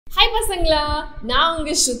பசங்களா, நான்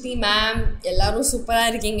உங்க ஸ்ருதி மேம். எல்லாரும் சூப்பரா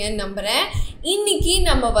இருக்கீங்கன்னு நம்புறேன். இன்னைக்கு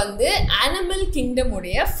நம்ம அனிமல் கிங்டம்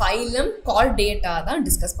உடைய ஃபைலம் கார்டேட்டா தான்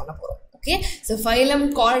டிஸ்கஸ் பண்ண போறோம். ஓகே, ஸோ ஃபைலம்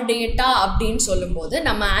கார்டேட்டா அப்படின்னு சொல்லும்போது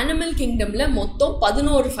நம்ம அனிமல் கிங்டம்ல மொத்தம்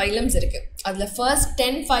 11 ஃபைலம்ஸ் இருக்கு. அதில் ஃபர்ஸ்ட்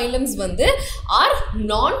 10 ஃபைலம்ஸ் ஆர்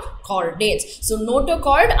நான் கார்டேட்ஸ். ஸோ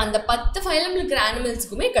நோட்டோகார்ட் அந்த 10 ஃபைலம் இருக்கிற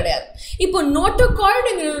அனிமல்ஸுக்குமே கிடையாது. இப்போ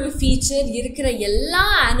நோட்டோகார்டுங்கிற ஒரு ஃபீச்சர் இருக்கிற எல்லா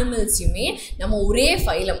அனிமல்ஸையுமே நம்ம ஒரே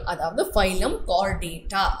ஃபைலம், அதாவது ஃபைலம்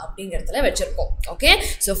கார்டேட்டா அப்படிங்கிறதுல வச்சிருக்கோம். Okay,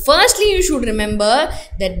 so firstly you should remember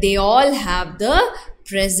that they all have the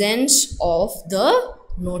presence of the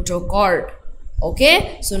notochord. Okay,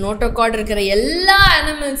 so notochord இருக்கிற எல்லா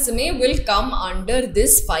animalsமே will come under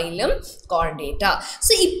this phylum Chordata.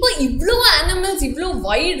 So இப்போ இவ்ளோ animals, இவ்ளோ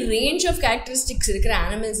wide range of characteristics இருக்கிற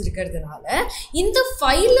animals இருக்கிறதுனால இந்த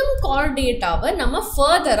phylum Chordataவை நம்ம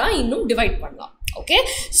further இன்னும் divide பண்ணலாம். Okay,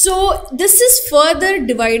 so this is further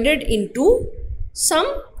divided into some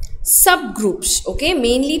subgroups. Okay,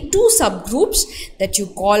 mainly 2 subgroups that you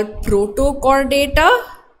call Protochordata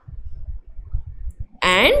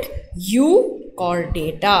and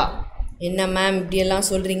Euchordata. என்ன மேம் இப்படியெல்லாம்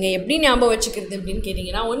சொல்கிறீங்க, எப்படி ஞாபகம் வச்சுக்கிறது அப்படின்னு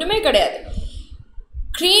கேட்டிங்கன்னா ஒன்றுமே கிடையாது.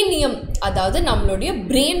 கிரேனியம், அதாவது நம்மளுடைய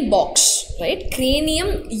பிரெயின் பாக்ஸ், ரைட்?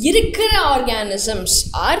 கிரேனியம் இருக்கிற ஆர்கானிசம்ஸ்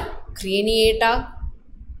ஆர் கிரேனியேட்டா.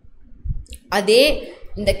 அதே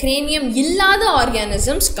இந்த கிரேனியம் இல்லாத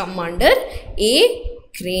organisms come under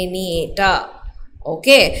Acraniata.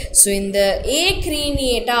 Okay, so இந்த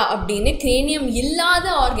Acraniata அப்படின்னு கிரேனியம் இல்லாத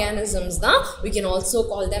ஆர்கானிசம்ஸ் தான் we can also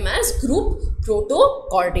call them as group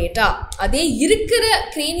Protochordata. அதே இருக்கிற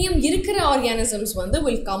கிரேனியம் இருக்கிற organisms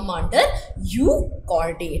will come under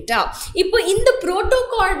Euchordata. இப்போ இந்த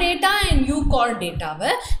Protochordata and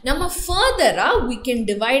Euchordataவை நம்ம further we can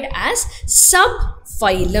divide as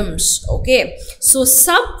subphylums. Okay, so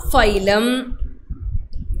subphylum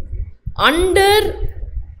under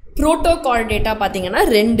Protochordata பார்த்தீங்கன்னா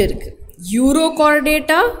 2 இருக்கு,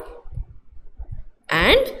 Euchordata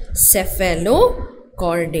and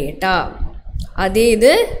Cephalochordata. அதே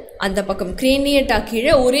இது அந்த பக்கம் Craniata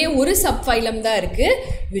கீழே ஒரே ஒரு சப்ஃபைலம் தான் இருக்கு,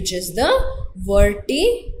 which is the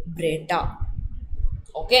Vertebrata.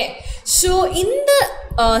 Okay, so இந்த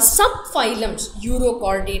subphylums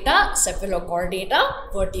Euchordata, Cephalochordata,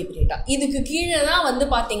 Vertebrata இதுக்கு கீழே தான்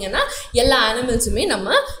பார்த்தீங்கன்னா எல்லா அனிமல்ஸுமே நம்ம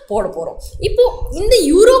போட போகிறோம். இப்போ இந்த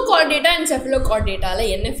Euchordata and Cephalochordataல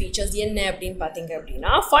என்ன ஃபீச்சர்ஸ் என்ன அப்படின்னு பார்த்தீங்க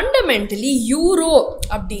அப்படின்னா, ஃபண்டமெண்டலி யூரோ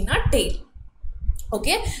அப்படின்னா டெய்ல்.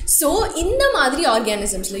 ஓகே, ஸோ இந்த மாதிரி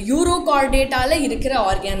ஆர்கானிசம்ஸில் யூரோகார்டேட்டால இருக்கிற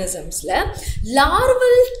ஆர்கானிசம்ஸில்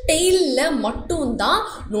லார்வல் டெய்லில் மட்டும்தான்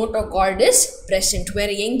நோட்டோகார்ட் இஸ் ப்ரெசென்ட்.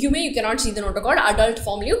 வேறு எங்கேயுமே you cannot see the notochord, adult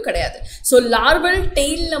ஃபார்ம்லேயும் கிடையாது. ஸோ லார்வல்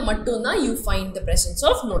டெய்லில் மட்டும்தான் you find the presence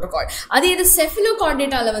of notochord. அதே இது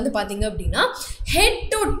செஃபலோகார்டேட்டால பார்த்தீங்க அப்படின்னா ஹெட்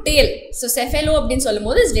டு டெய்ல். ஸோ செஃபெலோ அப்படின்னு சொல்லும்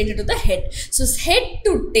போது is related to the head. So head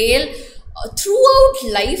to tail throughout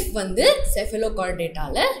life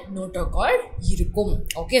cephalochordataல notochord இருக்கும்.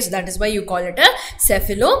 Okay, so that is why you call it a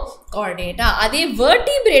cephalochordata. அதே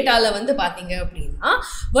vertebrataல பார்த்தீங்க அப்படின்னா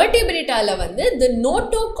vertebrataல the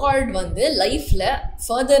notochord லைஃப்ல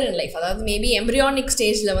further in life, அதாவது maybe embryonic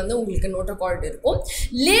ஸ்டேஜ்ல உங்களுக்கு notochord இருக்கும்.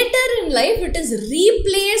 later in life it is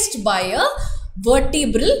replaced by a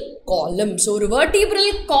vertebral column. So ஒரு vertebral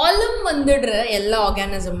column வந்துடுற எல்லா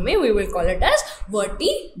ஆர்கானிசமுமே we will call it as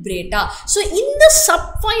vertebrata. So இந்த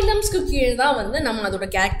subphylumsக்கு கீழே தான் நம்ம அதோட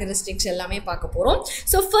characteristics எல்லாமே பார்க்க போறோம்.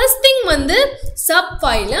 So first thing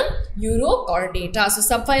subphylum Euchordata. So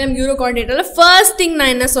subphylum Euchordataல first thing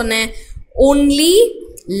நான் என்ன சொன்னேன், only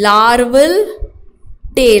larval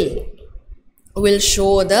tail will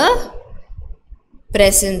show the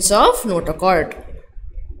presence of notochord.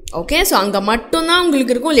 Okay, so அங்கே மட்டும்தான்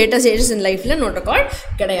உங்களுக்கு இருக்கும், லேட்டஸ்ட் ஸ்டேஜஸ் இன் லைஃப்பில் நோட்டோகார்ட்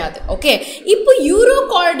கிடையாது. ஓகே, இப்போ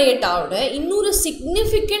யூரோகார்டேட்டாவோட இன்னொரு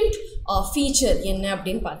சிக்னிஃபிகண்ட் ஃபீச்சர் என்ன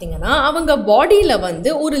அப்படின்னு பார்த்தீங்கன்னா, அவங்க பாடியில்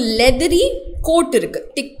ஒரு லெதரி கோட் இருக்குது,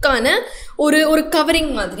 திக்கான ஒரு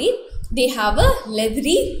கவரிங் மாதிரி. they have a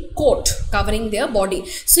leathery coat covering their body.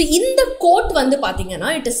 So இந்த கோட்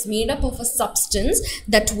பார்த்தீங்கன்னா it is made up of a substance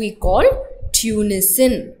that we call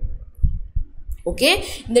tunicin. Okay,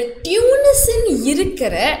 இந்த டியூனிசின்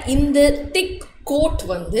இருக்கிற இந்த திக் கோட்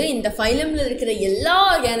இந்த ஃபைலம்ல இருக்கிற எல்லா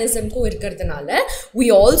ஆர்கானிசம்க்கும் இருக்கிறதுனால we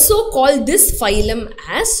also call this phylum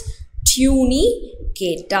as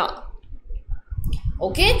Tunicata.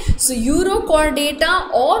 Okay, so Euchordata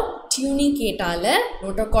or Tunicataல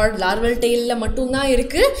notochord larval tailல மட்டும்தான்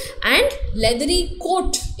இருக்கு, and leathery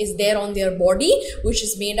coat is there on their body which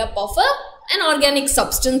is made up of an organic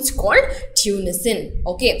substance called tunicin.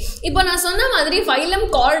 Okay, இப்போ நான் சொன்ன மாதிரி phylum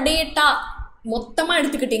Chordata மொத்தமாக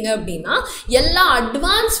எடுத்துக்கிட்டீங்க அப்படின்னா எல்லா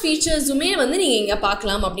அட்வான்ஸ் ஃபீச்சர்ஸுமே வந்து நீங்கள் இங்கே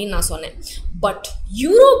பார்க்கலாம் அப்படின்னு நான் சொன்னேன். பட்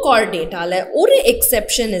யூரோகார்டேட்டாவில் ஒரு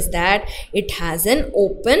exception is that it has an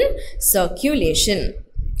open circulation.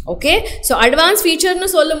 Okay, so advance ஃபீச்சர்னு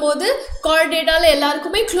சொல்லும் போது கார்டேட்டாவில்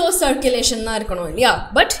எல்லாருக்குமே க்ளோஸ் சர்க்குலேஷன் தான் இருக்கணும் இல்லையா?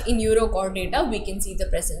 But in Urochordata we can see the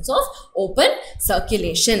presence of open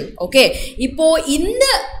circulation. Okay, இப்போது இந்த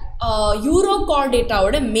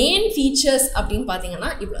யூரோகார்டேட்டாவோட மெயின் ஃபீச்சர்ஸ் அப்படின்னு பார்த்தீங்கன்னா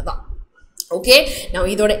இவ்வளோ தான். ஓகே, நான்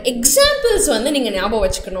இதோட எக்ஸாம்பிள்ஸ் வந்து நீங்கள் ஞாபகம்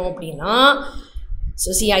வச்சுக்கணும் அப்படின்னா, so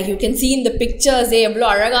see, you can see in the pictures எவ்வளோ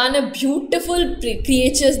அழகான beautiful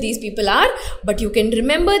creatures these people are, but you can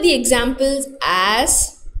remember the examples as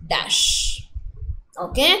dash.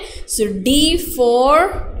 Okay, so D for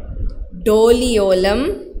Doliolum,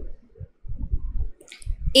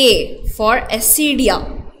 A for Accidia,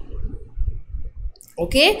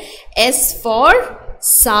 okay, S for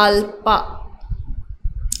Salpa,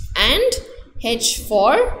 and H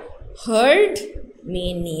for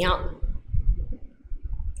Herdmania.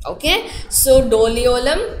 Okay, so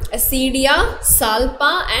Doliolum, Accidia,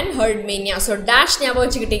 Salpa and Herdmania. So dash ஞாபகம்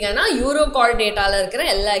வச்சுக்கிட்டீங்கன்னா யூரோகார்டேட்டாவில் இருக்கிற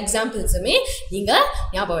எல்லா எக்ஸாம்பிள்ஸுமே நீங்கள்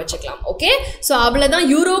ஞாபகம் வச்சுக்கலாம். Okay, so அவ்வளோதான்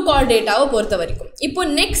யூரோகார்டேட்டாவை பொறுத்த வரைக்கும். இப்போ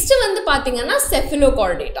நெக்ஸ்ட் வந்து பார்த்தீங்கன்னா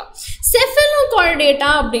செஃபலோகார்டேட்டா. செஃபலோகார்டேட்டா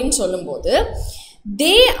அப்படின்னு சொல்லும்போது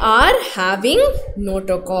they are having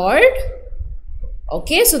notochord.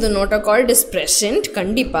 Okay, so the notochord is present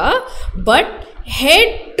kandipa, but head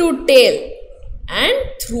to tail and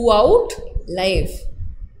throughout life.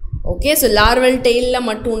 Okay, so larval tail la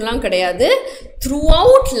mattumlam kediyadu,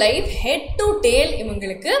 throughout life head to tail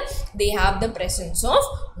ivangalukku they have the presence of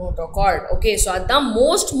notochord. Okay, so adha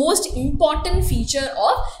most important feature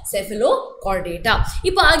of cephalochordata.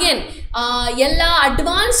 ipo again ella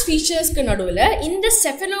advanced features ku naduvula inda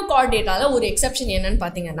cephalochordata la ஒரு exception enna nu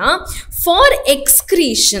pathina for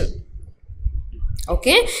excretion.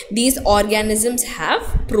 Okay, these organisms have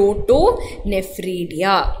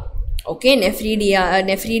protonephridia. Okay,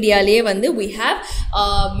 nephridiaலே வந்து we have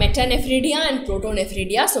metanephridia and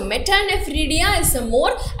protonephridia. So metanephridia is a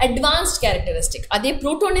more advanced characteristic. அதே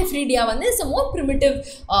protonephridia வந்து is a more primitive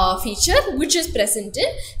feature which is present in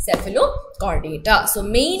cephalochordata. So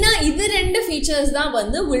மெயினா இது ரெண்டு features தான்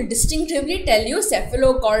வந்து will distinctively tell you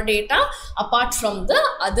cephalochordata apart from the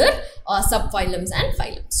other subphylums and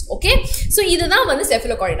phylums. Okay, so இதுதான் வந்து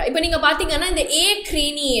cephalochordata. இப்போ நீங்க பாத்தீங்கன்னா இந்த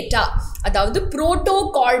acraniata அதாவது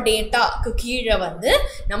புரோட்டோகார்டேட்டாக்கு கீழே வந்து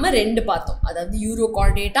நம்ம ரெண்டு பார்த்தோம், அதாவது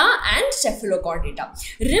யூரோகார்டேட்டா அண்ட் செஃபலோகார்டேட்டா.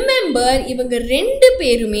 ரிமெம்பர் இவங்க ரெண்டு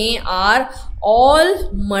பேருமே are all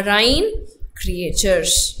marine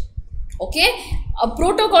creatures. Okay,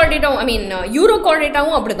 புரோட்டோகார்டேட்டாவும்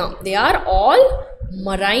யூரோகார்டேட்டாவும் அப்படிதான், they are all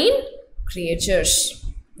marine creatures.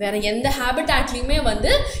 வேற எந்த ஹேபிட்டாட்லையுமே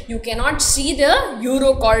வந்து you cannot see the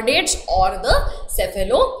யூரோகார்டேட்ஸ் R the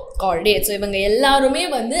செஃபலோகார்டேட்ஸ். So இவங்க எல்லாருமே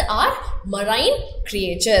வந்து ஆர் மரைன்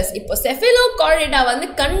கிரியேச்சர்ஸ். இப்போ செஃபலோகார்டேட்டா வந்து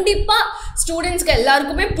கண்டிப்பாக ஸ்டூடெண்ட்ஸ்க்கு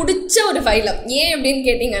எல்லாருக்குமே பிடிச்ச ஒரு ஃபைலம். ஏன் அப்படின்னு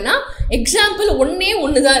கேட்டிங்கன்னா எக்ஸாம்பிள்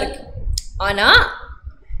ஒன்று தான் இருக்குது, ஆனால்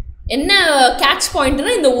என்ன கேட்ச்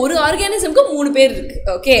பாயிண்ட்னா இந்த ஒரு ஆர்கானிசம்க்கு 3 பேர் இருக்கு.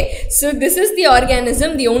 Okay, so this is the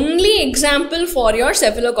organism, the only example for your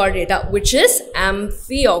செஃபலோகார்டேட்டா which is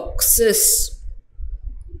Amphioxus,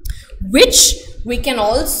 which we can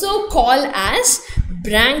also call as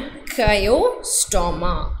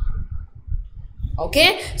Branchiostoma. Okay,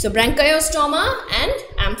 so Branchiostoma and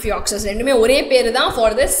Amphioxus ரெண்டுமே ஒரே பேர் தான் for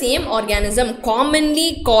the same organism commonly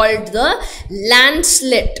called the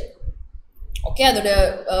lancelet. Okay, அதோட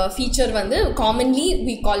feature வந்து commonly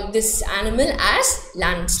we call this animal as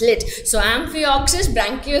lancelet. So Amphioxus,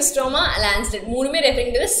 Branchiostoma, lancelet மூணுமே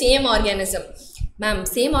referring to the same organism. Ma'am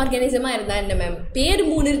same ஆர்கானிசமாக இருந்தால் என்ன ma'am பேர்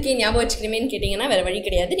 3 இருக்கே ஞாபகம் வச்சுக்கிறேன்னு கேட்டிங்கன்னா வேறு வழி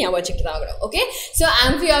கிடையாது, ஞாபகம் வச்சுக்கிட்டு தான் ஆகணும். Okay, so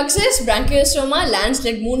Amphioxus, Branchiostoma,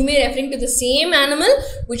 lancelet மூணுமே referring to the same animal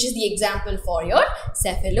which is the example for your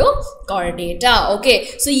cephalochordata. Okay,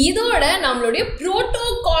 so இதோட நம்மளுடைய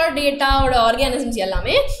புரோட்டோகார்டேட்டாவோட ஆர்கானிசம்ஸ்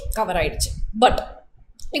எல்லாமே கவர் ஆயிடுச்சு. பட்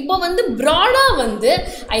இப்போ வந்து ப்ராடாக வந்து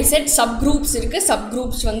ஐ செட் சப் குரூப்ஸ் இருக்குது. சப்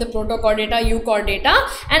குரூப்ஸ் வந்து புரோட்டோகார்டேட்டா, யூகார்டேட்டா,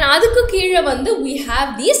 அண்ட் அதுக்கு கீழே வந்து we have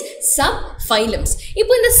these sub phylums.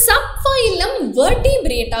 இப்போ இந்த சப் ஃபைலம்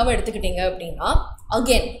வெர்டிபிரேட்டாவை எடுத்துக்கிட்டிங்க அப்படின்னா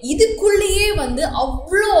அகெயின் இதுக்குள்ளேயே வந்து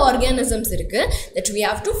அவ்வளோ ஆர்கானிசம்ஸ் இருக்குது that we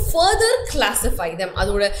have to further classify them.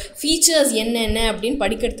 அதோட ஃபீச்சர்ஸ் என்னென்ன அப்படின்னு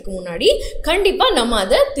படிக்கிறதுக்கு முன்னாடி கண்டிப்பாக நம்ம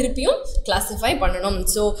அதை திருப்பியும் கிளாஸிஃபை பண்ணணும்.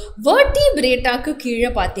 ஸோ வெர்டிபிரேட்டாக்கு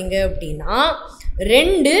கீழே பார்த்தீங்க அப்படின்னா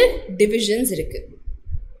 2 டிவிஷன்ஸ் இருக்கு.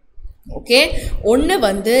 ஓகே, ஒன்று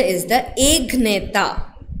வந்து இஸ் த ஏக்னேட்டா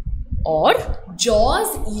ஆர்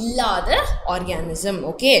ஜாஸ் இல்லாத organism.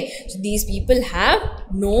 Okay, so these people have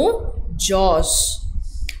no ஜாஸ்.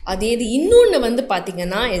 அதே இது இன்னொன்று வந்து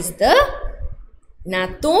பார்த்தீங்கன்னா is the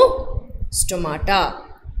gnathostomata.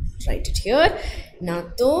 Write it here,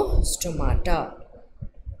 gnathostomata.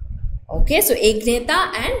 Okay, so agnatha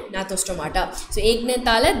and gnathostomata. So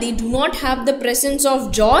agnatha they do not have the presence of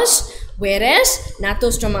jaws, whereas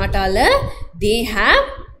gnathostomata they have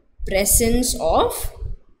presence of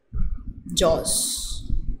jaws.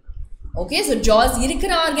 Okay, so jaws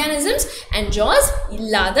irukra organisms and jaws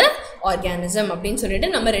illada organism அப்படினு சொல்லிட்டு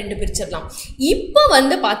நம்ம ரெண்டு பிரிச்சிரலாம். இப்போ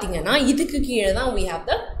வந்து பாத்தீங்கன்னா இதுக்கு கீழ தான் we have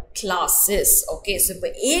the classes. Okay, so இப்போ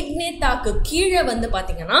agnathaக்கு கீழ வந்து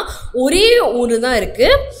பாத்தீங்கன்னா ஒரே ஒரு தான் இருக்கு,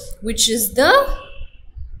 which is the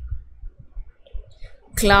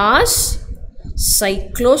class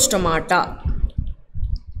Cyclostomata.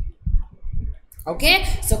 Okay,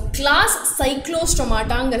 so class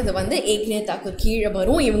Cyclostomataங்கிறது வந்து agnathaக்கு கீழ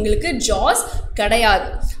வரும். இவங்களுக்கு jaws கிடையாது.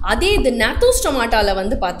 அதே இது gnathostomataல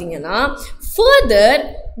வந்து பாத்தீங்கன்னா further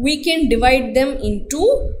we can divide them into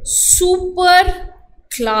super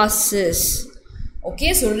classes.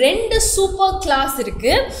 Okay, so ரெண்டு super class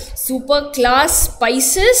இருக்கு, super class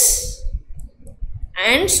Pisces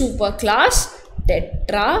and super class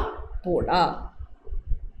Tetrapoda.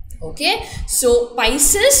 Okay, so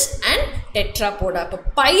Pisces and Tetrapoda. இப்போ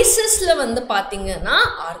Piscesல வந்து பாத்தீங்கன்னா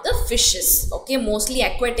are the fishes. Okay, mostly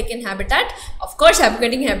aquatic in habitat. Of course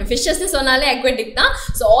aquatic fishes னு சொன்னாலே aquatic தான்.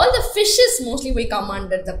 So all the fishes mostly will come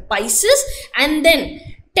under the Pisces, and then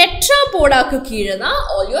Tetrapodaக்கு கீழ தான்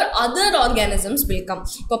all your other organisms will come.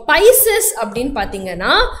 இப்போ Pisces அப்படினு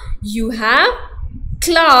பாத்தீங்கன்னா you have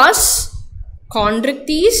class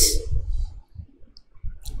Chondrichthyes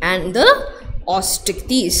and the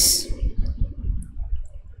Osteichthyes.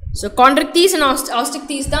 So Chondrichthyes and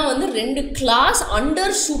Osteichthyes தான் வந்து ரெண்டு class under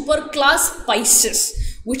super class Pisces,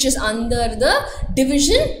 which is under the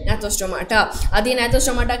division Gnathostomata. அதே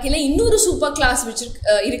Gnathostomata கீழ இன்னொரு super class which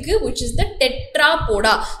இருக்கு, which is the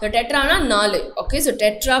Tetrapoda. The tetrana 4. Okay, so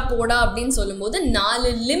Tetrapoda அப்படினு சொல்லும்போது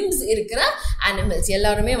 4 limbs இருக்கிற animals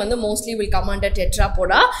எல்லாருமே வந்து mostly will come under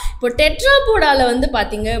Tetrapoda. இப்போ Tetrapodaல வந்து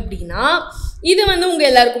பாத்தீங்க அப்படினா இது வந்து உங்க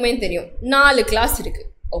எல்லாருக்குமே தெரியும், 4 class இருக்கு.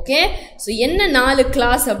 Okay, so என்ன 4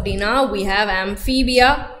 class அப்படினா we have amphibia,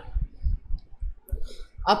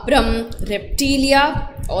 அப்புறம் reptilia,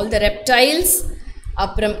 all the reptiles,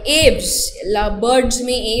 அப்புறம் apes, எல்லா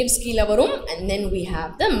birdsமே apes கீழ வரும், and then we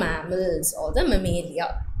have the mammals or the mammalia.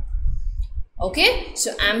 Okay, so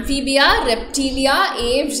amphibia, reptilia,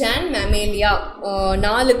 apes and mammalia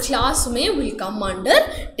 4 classமே will come under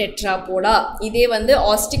Tetrapoda. இதே வந்து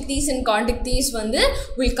Osteichthyes and Chondrichthyes வந்து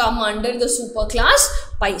will come under the superclass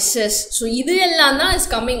Pisces. So இது எல்லாம் தான் is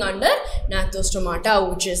coming under Gnathostomata,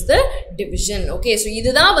 which is the division. Okay, so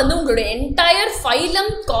இதுதான் வந்து உங்களுடைய entire phylum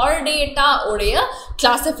Chordata உடைய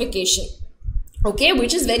classification. Okay,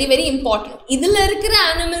 which is very very important. இதுல இருக்கிற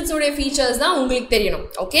animals உடைய features தான் உங்களுக்கு தெரியணும்.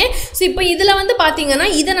 Okay, so இப்போ இதுல வந்து பாத்தீங்கன்னா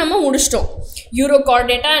இத நம்ம முடிச்சிட்டோம்.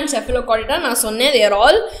 Urochordata and Cephalochordata நான் சொன்னேன், they are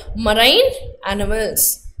all marine animals.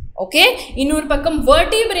 Okay, இன்னொரு பக்கம்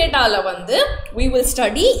vertebrataல வந்து we will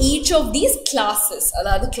study each of these classes.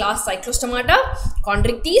 அதாவது class Cyclostomata,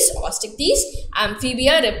 Chondrichthyes, Osteichthyes,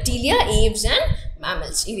 Amphibia, Reptilia, Apes and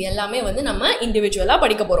mammals. இது எல்லாமே வந்து நம்ம இண்டிவிஜுவலா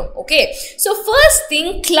படிக்க போறோம். Okay, so first thing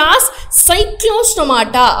class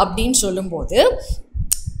Cyclostomata அப்படினு சொல்லும்போது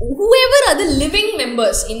whoever are the living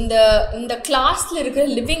members in the classல இருக்கிற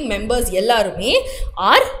living members எல்லாருமே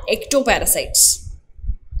are ectoparasites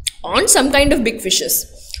on some kind of big fishes.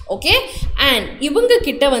 Okay, and இவங்க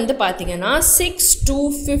கிட்ட வந்து பாத்தீங்கன்னா 6 to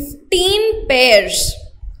 15 pairs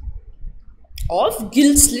of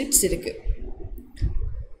gill slits இருக்கு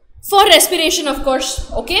for respiration, of course.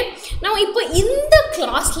 Okay, now இப்போ இந்த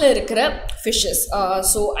classல இருக்கிற fishes,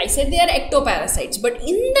 so I said they are ectoparasites, but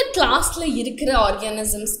இந்த classல இருக்கிற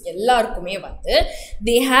organisms எல்லாருக்குமே வந்து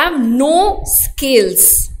they have no scales.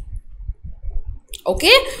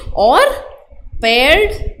 Okay, or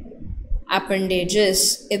paired appendages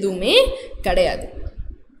எதுவுமே கிடையாது.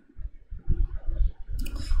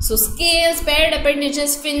 So scales, paired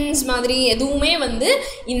appendages, fins மாதிரி எதுவுமே வந்து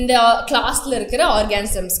இந்த classல இருக்கிற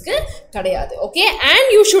organismsக்கு கிடையாது. Okay, and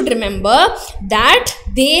you should remember that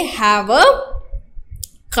they have a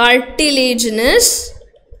cartilaginous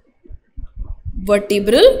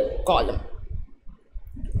vertebral column.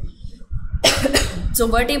 So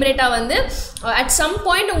vertebrata வந்து at some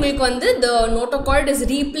point உங்களுக்கு வந்து the notochord is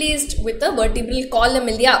replaced with a vertebral column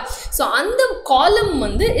இல்லையா, so அந்த column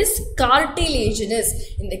வந்து is cartilaginous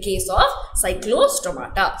in the case of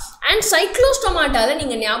Cyclostomata. And Cyclostomataல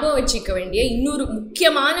நீங்க ஞாபகம் வச்சுக்க வேண்டிய இன்னொரு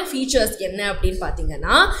முக்கியமான features என்ன அப்படின்னு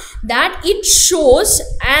பாத்தீங்கன்னா that it shows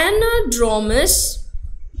anadromous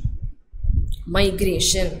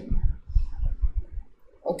migration.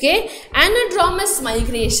 Okay anadromous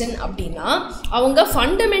migration அப்படின்னா அவங்க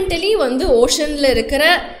ஃபண்டமெண்டலி வந்து ஓஷன்ல இருக்கிற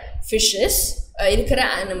fishes இருக்கிற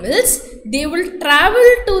animals they will travel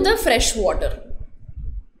to the fresh water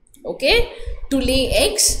okay to lay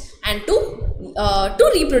eggs and to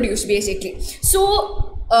reproduce basically so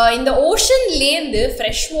in the ocean land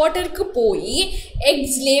fresh water ku poi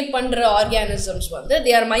eggs lay pandra organisms vandu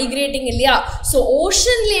they are migrating illaya so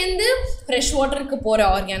ocean land fresh water ku pora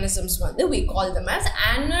organisms vandu we call them as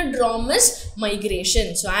anadromous migration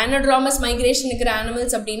so anadromous migration ikra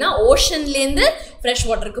animals appadina ocean land fresh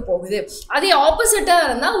water ku pogudhu adhe opposite ah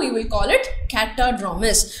irundha we will call it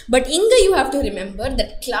catadromous but inga you have to remember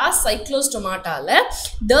that class cyclostomata la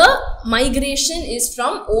the migration is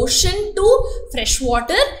from ocean to fresh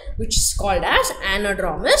water which is called as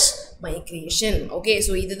anadromous migration okay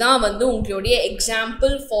so idha vandu ungalde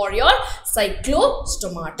example for your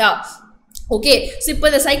cyclostomata okay so ipo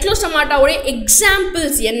the cyclostomata oda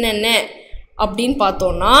examples enna appdin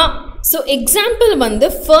paathona so example vandu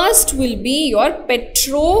first will be your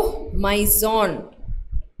petromyzon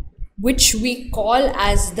which we call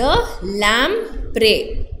as the lamprey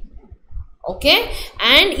okay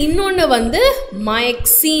and innonu vandu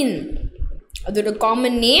myxine adhoda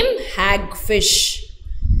common name hagfish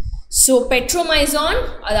so petromyzon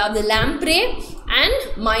adhaavadhu lamprey and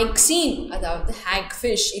myxine adhaavadhu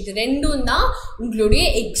hagfish idu rendum da ungalde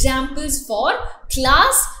examples for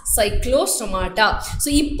class cyclostomata so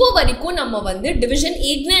ipo varaiku nama vandu division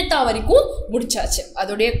ignata varaiku mudichachu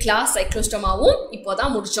adode class cyclostomavum ipo da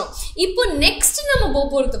mudichom ipo next nama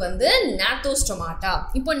poporadhu vandu gnathostomata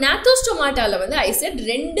ipo gnathostomata la vandu I said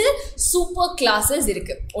rendu super classes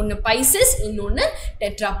irukku one Pisces innonu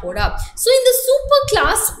tetrapoda so in the super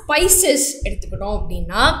class Pisces eduthukitom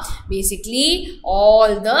appadina basically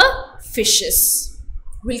all the fishes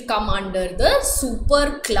will come under the super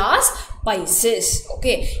class Pisces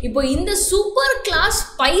okay இப்போ இந்த super class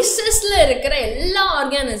Pisces ல இருக்கிற எல்லா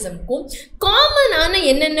organismக்கும் common ஆன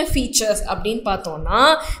என்னென்ன features அப்படினு பார்த்தோம்னா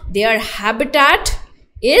their habitat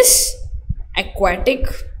is aquatic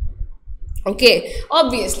okay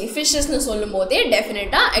obviously fishes nu sollumbodhe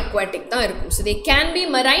definitely aquatic da irukum so they can be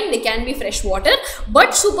marine they can be fresh water but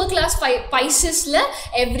super class Pisces la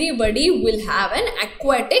everybody will have an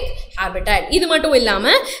aquatic habitat idu mattum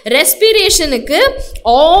illama respiration ku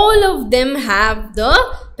all of them have the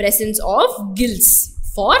presence of gills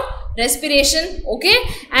for respiration okay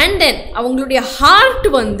and then avங்களுடைய heart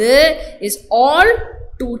vandu is all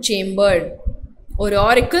two chambered ஒரு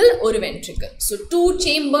auricle ஒரு ventricle so two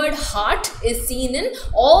chambered heart is seen in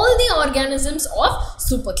all the organisms of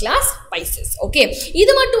superclass Pisces okay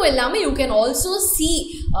idu mattum ellame you can also see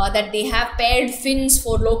that they have paired fins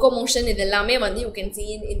for locomotion idellame vandu you can see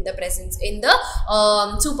in the presence in the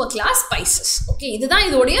superclass Pisces okay idha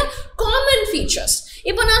idoடைய common features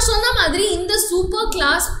இப்போ நான் சொன்ன மாதிரி இந்த super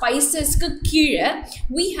class Pisces க்கு கீழ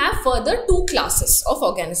we have further two classes of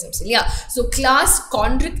organisms இல்லையா so class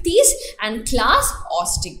Chondrichthyes and class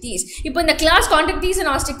Osteichthyes இப்போ இந்த class Chondrichthyes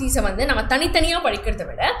and Osteichthyes வந்து நம்ம தனித்தனியா படிக்கிறதை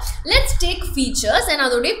விட let's take features and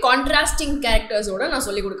அதோட contrasting characters ஓட நான்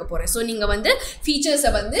சொல்லி கொடுக்க போறேன் so நீங்க வந்து features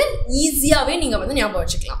வந்து ஈஸியாவே நீங்க வந்து ஞாபகம்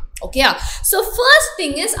வச்சுக்கலாம் okay so first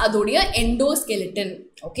thing is அதோட endoskeleton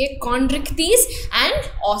okay Chondrichthyes and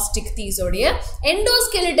Osteichthyes உடைய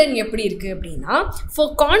endoskeleton எப்படி இருக்கு அப்படினா for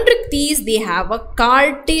Chondrichthyes they have a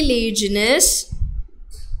cartilaginous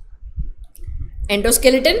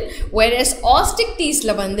endoskeleton whereas Osteichthyes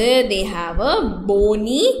la vandu they have a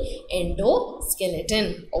bony endoskeleton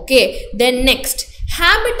okay then next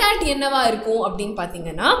habitat என்னவா இருக்கும் அப்படினு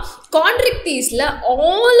பாத்தீங்கன்னா Chondrichthyes la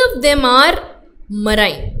all of them are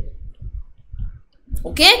marine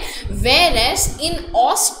okay whereas in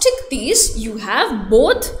Osteichthyes you have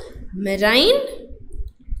both marine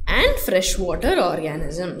and freshwater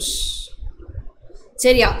organisms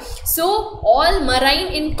சரியா so all marine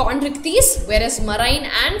in Chondrichthyes whereas marine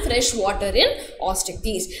and freshwater in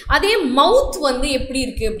Osteichthyes அதே mouth வந்து எப்படி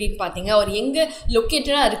இருக்கு அப்படினு பாத்தீங்க or எங்க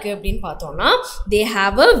லொகேட்டடா இருக்கு அப்படினு பார்த்தோம்னா they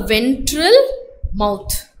have a ventral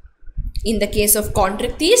mouth in the case of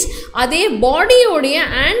Chondrichthyes adhe body oda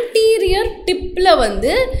anterior tip la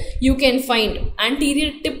vandu you can find anterior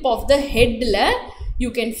tip of the head la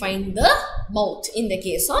you can find the mouth in the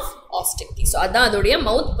case of Osteichthyes so adha adoda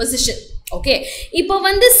mouth position okay ipo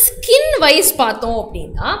vandu skin wise paathom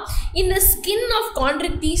appadina in the skin of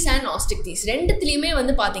Chondrichthyes and Osteichthyes renduthiliyume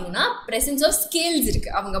vandu pathina presence of scales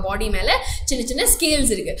irukku avanga body mele chinna chinna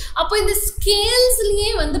scales irukku appo இந்த scales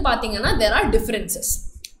liye vandu pathina there are differences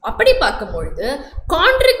அப்படி பார்க்கும்போது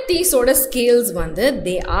Chondrichthyes ஓட scales வந்து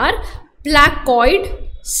they are placoid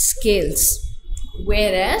scales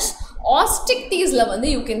whereas Ostectes la vandu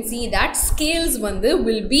you can see that scales vandu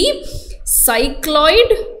will be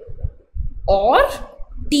cycloid or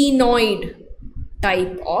ctenoid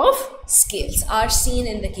type of scales are seen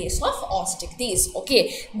in the case of Ostectes. Okay,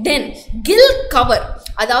 then gill cover,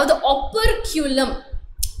 அதாவது operculum.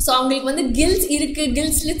 So அவங்களுக்கு வந்து kills இருக்குது,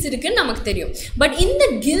 kill slits இருக்குன்னு நமக்கு தெரியும். But இந்த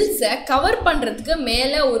கில்ஸை cover பண்ணுறதுக்கு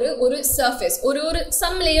மேலே ஒரு சர்ஃபேஸ், ஒரு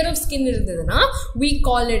சம் லேயர் ஆஃப் ஸ்கின் இருந்ததுன்னா we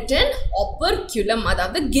call it an operculum,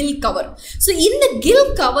 அதாவது கில் கவர். ஸோ இந்த கில்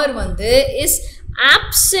கவர் வந்து is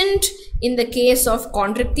absent in the case of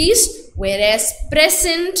Chondrichthyes whereas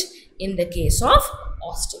present in the case of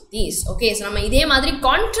Ostectes. Okay, so நம்ம இதே மாதிரி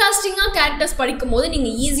கான்ட்ராஸ்டிங்காக characters படிக்கும்போது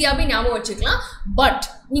நீங்கள் ஈஸியாகவே ஞாபகம் வச்சுக்கலாம். பட்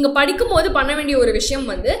நீங்கள் படிக்கும்போது பண்ண வேண்டிய ஒரு விஷயம்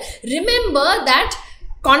வந்து remember that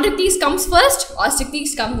Chondrichthyes comes first,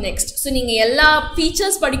 Ostectes comes next. So நீங்கள் எல்லா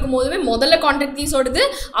ஃபீச்சர்ஸ் படிக்கும் போதுமே முதல்ல Chondrichthyes ஓடுது,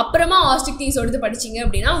 அப்புறமா Ostectes ஓடுது படிச்சிங்க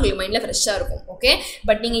அப்படின்னா உங்களுக்கு மைண்டில் ஃப்ரெஷ்ஷாக இருக்கும். ஓகே,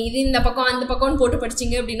 பட் நீங்கள் இது இந்த பக்கம் அந்த பக்கம்னு போட்டு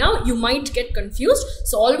படிச்சிங்க அப்படின்னா you might get confused.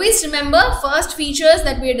 So always remember, first features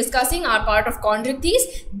that we are discussing are part of Chondrichthyes,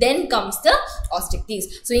 then comes the Ostectes.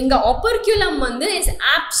 So இங்கே operculum வந்து is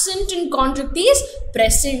absent in Chondrichthyes,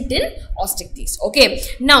 present in Ostectes. Okay,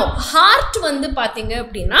 now heart வந்து பார்த்தீங்க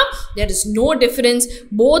அப்படின்னா there is no difference.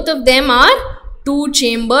 Both of them are two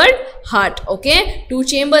chambered heart. Okay, two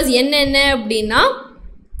chambers enna appadina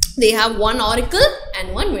they have one auricle and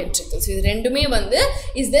one ventricle. So இது ரெண்டுமே வந்து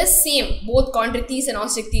is the same. Both Chondrichthyes and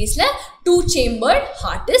Ostectes la two chambered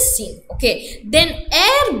heart is seen. Okay, then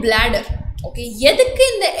air bladder. Okay, எதுக்கு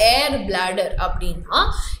இந்த ஏர் bladder அப்படின்னா,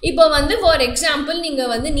 இப்போ வந்து for example நீங்கள்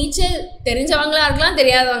வந்து நீச்சல் தெரிஞ்சவங்களா இருக்கலாம்,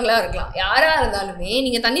 தெரியாதவங்களா இருக்கலாம், யாராக இருந்தாலுமே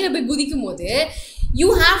நீங்கள் தண்ணியில் போய் குதிக்கும் போது you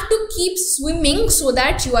have to keep swimming so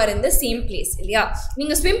that you are in the same place இல்லையா.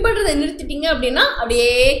 நீங்கள் ஸ்விம் பண்ணுறதை நிறுத்திட்டீங்க அப்படின்னா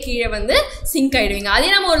அப்படியே கீழே வந்து சிங்க் ஆகிடுவீங்க. அதே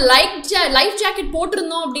நம்ம ஒரு லைஃப் ஜாக்கெட்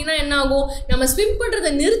போட்டிருந்தோம் அப்படின்னா என்ன ஆகும், நம்ம ஸ்விம்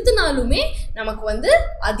பண்ணுறதை நிறுத்தினாலுமே நமக்கு வந்து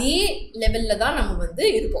அதே லெவலில் தான் நம்ம வந்து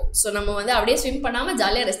இருப்போம். ஸோ நம்ம வந்து அப்படியே ஸ்விம் பண்ணாமல்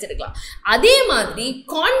ஜாலியாக ரெஸ்ட் எடுக்கலாம். அதே மாதிரி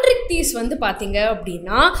Chondrichthyes வந்து பார்த்தீங்க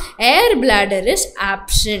அப்படின்னா ஏர் bladder is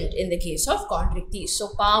absent in the case of Chondrichthyes. So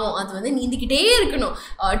பாவம், அது வந்து நீந்திக்கிட்டே இருக்கணும்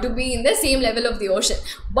to be in the same level of the ocean.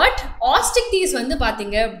 But Ostectes வந்து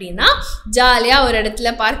பார்த்தீங்க அப்படின்னா ஜாலியாக ஒரு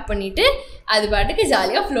இடத்துல பார்க் பண்ணிட்டு அது பாட்டுக்கு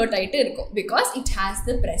ஜாலியாக ஃப்ளோட் ஆகிட்டு இருக்கும், because it has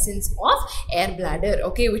the presence of air bladder.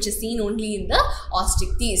 Okay, which is seen only in the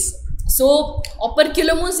Ostectes. So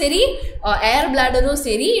operculum seri, air bladder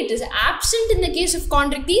seri, it is absent in the case of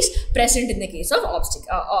Chondrichthyes, present in the case of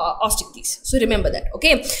Ostectes. So remember that.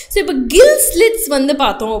 Okay, so if gill slits vandu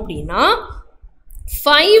paathom appadina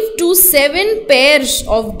 5 to 7 pairs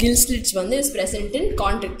of gill slits vandu is present in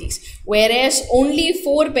Chondrichthyes, whereas only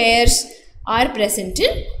 4 pairs are present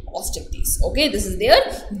in Ostectes. Okay, this is their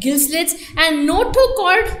gill slits. And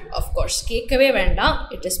notochord, of course, kekave venda,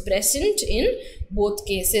 it is present in both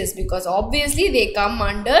cases because obviously they come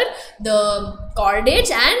under the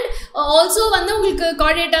chordates and also வந்து உங்களுக்கு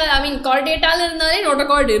chordata இருந்தாலே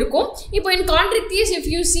notochord இருக்கும். இப்போ in Chondrichthyes if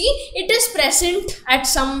you see, it is present at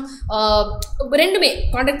some ரெண்டுமே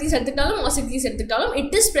Chondrichthyes எடுத்துட்டாலும் Ostectes எடுத்துட்டாலும்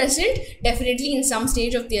it is present definitely in some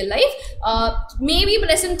stage of their life, maybe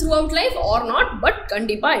present throughout life or not, but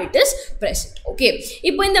kandipa it is present. Okay,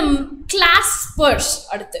 இப்போ இந்த claspers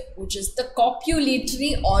அடுத்து, which is the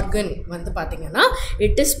copulatory organ வந்து பாத்தீங்கன்னா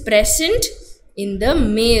it is present in the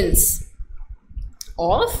males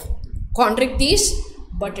of Chondrichthyes,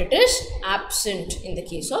 but it is absent in the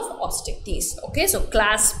case of Ostectes. Okay, so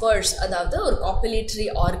claspers adavadhu or copulatory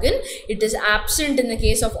organ, it is absent in the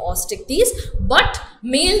case of Ostectes, but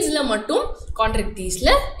males la mattum Chondrichthyes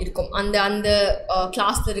la irukum, and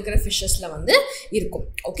class la irukra fishes la vandu irukum.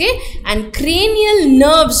 Okay, and cranial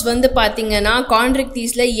nerves vandu pathingana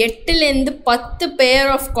Chondrichthyes la 8 la irundhu 10 pair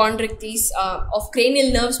of Chondrichthyes of cranial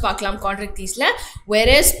nerves paakalam Chondrichthyes la,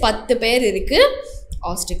 whereas 10 pair irukku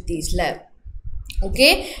Ostectes la. Okay,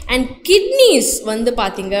 and kidneys வந்து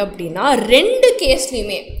பாத்தீங்க அப்படின்னா ரெண்டு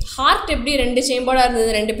கேஸ்லயுமே heart எப்படி ரெண்டு சேம்பர்டா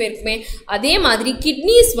இருந்தது ரெண்டு பேருக்குமே, அதே மாதிரி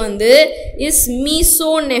கிட்னிஸ் வந்து is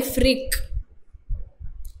mesonephric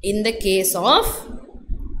in the case of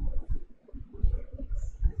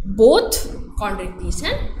both Chondrichthyes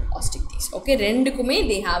and Ostectes. Okay, rendukume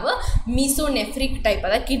they have a mesonephric type.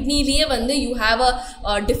 That kidney liye vandu you have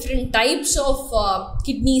a different types of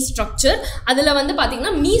kidney structure. Adula vandu pathina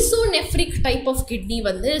mesonephric type of kidney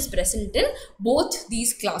vandu is present in both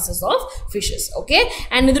these classes of fishes. Okay,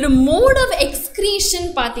 and the mode of excretion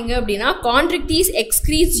pathinga appadina Chondrichthyes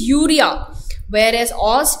excretes urea, whereas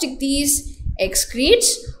Ostectes excretes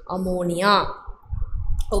ammonia.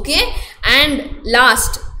 Okay, and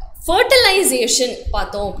last fertilization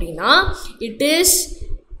pathom appadina, it is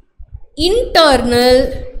internal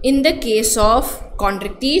in the case of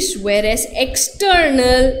chondrichthyes, whereas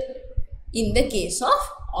external in the case of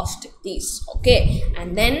osteichthyes. Okay,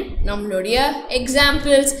 and then nammalodia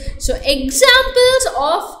examples. So examples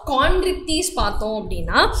of chondrichthyes paathom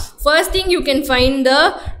appadina, first thing you can find the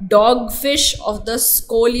dogfish of the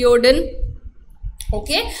scoliodon.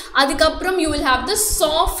 Okay, adukapram you will have the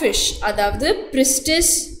sawfish, adavadhu pristis,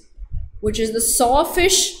 which is the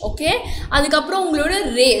sawfish. Okay, adukapram ungaloda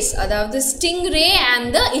rays, adavadhu stingray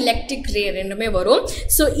and the electric ray rendume varum.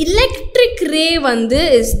 So electric ray vandu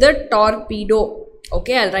is the torpedo.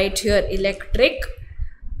 Okay, I'll write here electric,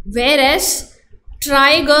 whereas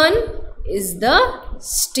trigon is the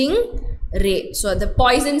sting ray. So the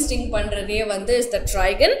poison sting pandra ray vandu is the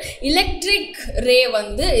trigon, electric ray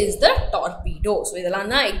vandu is the torpedo. So idella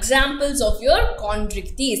na examples of your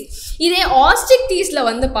chondrichthyes. Idhe osteichthyes la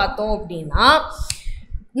vandu paathom appadina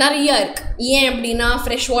nariya irukku. Yen appadina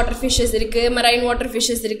fresh water fishes irukku, marine water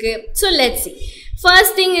fishes irukku. So let's see.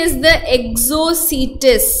 First thing is the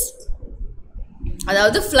exocetus,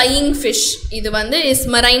 அதாவது flying fish. இது வந்து is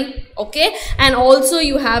marine. Okay, and also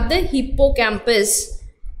you have the hippocampus.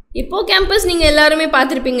 Hippocampus நீங்க எல்லாருமே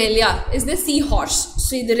பார்த்திருப்பீங்க இல்லையா, is the seahorse.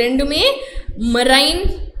 So இது ரெண்டுமே marine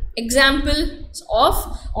examples of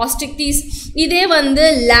osteichthyes. இதே வந்து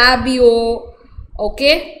labio,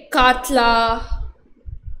 okay, catla,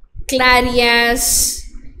 clarias,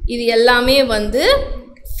 இது எல்லாமே வந்து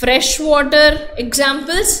freshwater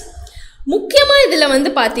examples. முக்கியமா இதுல வந்து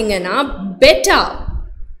பாத்தீங்கன்னா betta,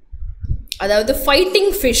 அதாவது fighting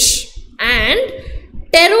fish, and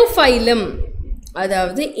pterophyllum,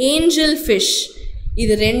 அதாவது angel fish.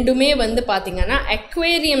 இது ரெண்டுமே வந்து பாத்தீங்கன்னா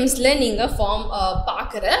aquariumsல நீங்க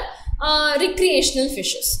பார்க்குற recreational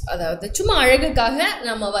fishes, அதாவது சும்மா அழகுக்காக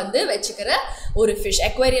நம்ம வந்து வெச்சுக்கிற ஒரு fish.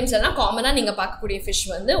 aquariums எல்லாம் காமனா நீங்க பார்க்கக்கூடிய fish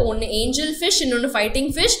வந்து ஒன்னு angel fish, இன்னொன்னு fighting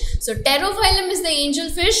fish. So pterophyllum is the angel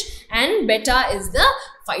fish and betta is the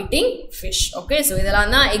fighting fish. Okay, so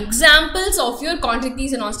இதெல்லாம் தான் examples of your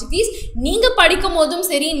chondrichthyes and osteichthyes. நீங்க படிக்கும் போதும்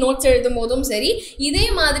சரி, நோட்ஸ் எழுதும் போதும் சரி, இதே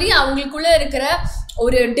மாதிரி அவங்களுக்குள்ள இருக்கிற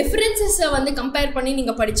ஒரு டிஃபரன்சஸ் வந்து கம்பேர் பண்ணி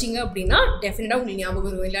நீங்க படிச்சீங்க அப்படின்னா டெஃபினட்டா உங்களுக்கு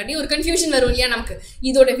ஞாபகம் வரும். இல்லாட்டி ஒரு கன்ஃபியூஷன் வரும் இல்லையா, நமக்கு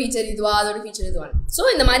இதோட ஃபீச்சர் இதுவா, அதோட ஃபீச்சர் இதுவா. ஸோ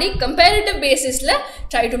இந்த மாதிரி கம்பேரிட்டிவ் பேசிஸ்ல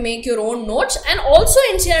try to make your own notes. And also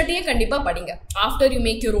என்சிஆர்டியை கண்டிப்பா படிங்க. After you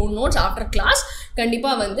make your own notes after class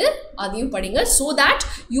கண்டிப்பா வந்து அதையும் படிங்க. So that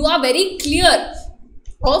you are very clear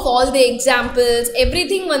of all the examples,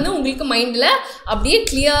 everything வந்து உங்களுக்கு மைண்ட்ல அப்படியே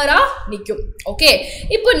கிளியரா நிக்கும். ஓகே,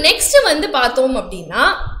 இப்போ நெக்ஸ்ட் வந்து பார்த்தோம் அப்படின்னா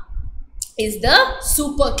is the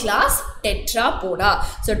super class tetrapoda.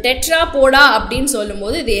 So tetrapoda அப்படின்னு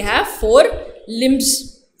சொல்லும்போது they have 4 limbs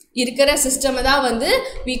இருக்கிற சிஸ்டம் தான் வந்து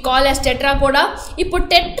we call as tetrapoda. இப்போ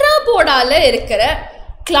tetrapodaல இருக்கிற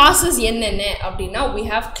classes என்னென்ன அப்படின்னா we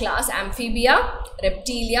have class amphibia,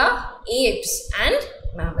 reptilia, apes and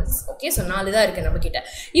mammals. Okay, so 4 தான் இருக்கு நம்ம கிட்ட.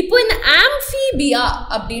 இப்போ இந்த amphibia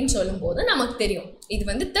அப்படின்னு சொல்லும்போது நமக்கு தெரியும் இது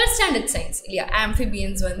வந்து 3rd standard science இல்லையா.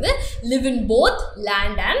 amphibians வந்து live in both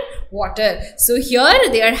land and water. So here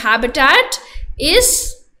their habitat is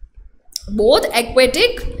both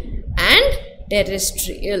aquatic and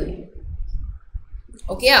terrestrial.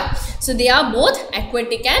 Okay, so they are both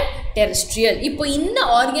aquatic and terrestrial. இப்போ இந்த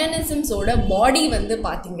organisms ஓட body வந்து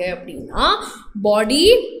பாத்தீங்க அப்படின்னா body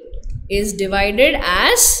is divided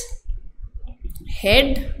as head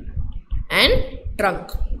and trunk.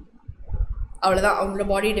 அவ்வளவுதான் அவங்களோட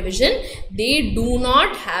பாடி division. they do not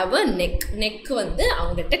have a neck வந்து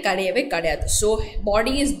அவங்ககிட்ட கிடையவே கிடையாது. so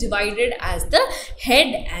body is divided as the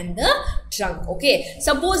head and the trunk. okay,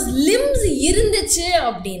 suppose limbs இருந்துச்சு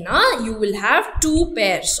அப்படின்னா you will have 2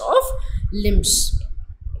 pairs of limbs.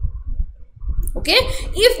 okay,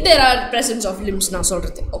 if there are presence of limbs நான்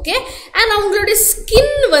சொல்றது. okay, and அவங்களோட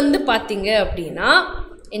skin வந்து பாத்தீங்க அப்படின்னா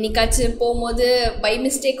என்னைக்காச்சு போகும்போது பை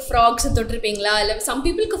மிஸ்டேக் ஃப்ராக்ஸ் தொட்டிருப்பீங்களா? இல்லை சம்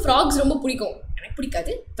பீப்புளுக்கு ஃப்ராக்ஸ் ரொம்ப பிடிக்கும், எனக்கு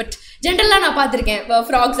பிடிக்காது. பட் ஜென்ரலாக நான் பார்த்துருக்கேன்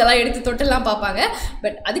ஃப்ராக்ஸ் எல்லாம் எடுத்து தொட்டெல்லாம் பார்ப்பாங்க.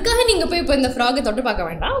 பட் அதுக்காக நீங்கள் போய் இப்போ இந்த ஃப்ராகை தொட்டு பார்க்க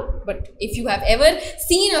வேண்டாம். But if you have ever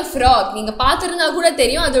seen a frock, நீங்கள் பார்த்துருந்தா கூட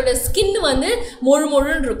தெரியும் அதோட ஸ்கின் வந்து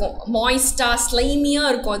மொழுன்னு இருக்கும், மாய்ஸ்டாக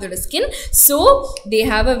ஸ்லைமியாக இருக்கும் அதோட skin. So they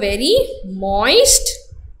have a very moist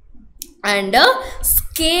and a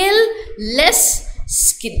scaleless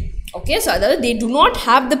skin. okay, so அதாவது they do not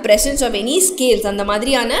have the presence of any scales. அந்த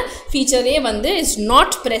மாதிரியான feature வந்து is not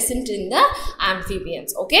present in the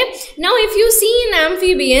amphibians. okay, now if you see in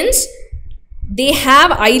amphibians they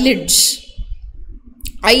have eyelids.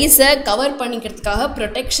 eyes cover பண்ணிக்கிறதுக்காக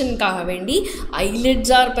ப்ரொடெக்ஷனுக்காக வேண்டி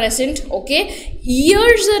eyelids are present. okay,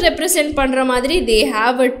 ears represent பண்ற மாதிரி they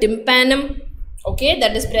have a tympanum. okay,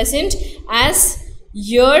 that is present as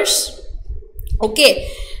ears. okay,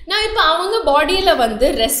 நான் இப்போ அவங்க பாடியில் வந்து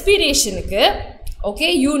ரெஸ்பிரேஷனுக்கு okay,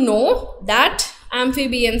 you know that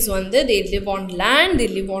amphibians வந்து they live on land, they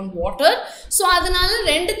live on water. So அதனால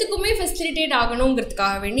ரெண்டுத்துக்குமே facilitate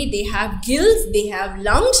ஆகணுங்கிறதுக்காக வேண்டி they have gills, they have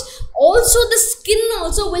lungs. Also the skin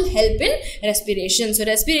also will help in respiration. So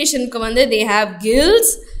respirationக்கு வந்து they have gills,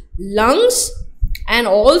 lungs and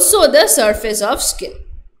also the surface of skin.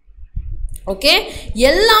 Okay,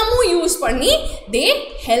 எல்லாமும் use பண்ணி they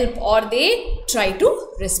help or they try to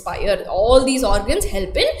respire. All these organs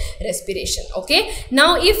help in respiration. Okay, now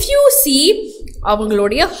if you see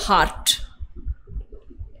avangaloda heart,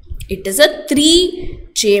 it is a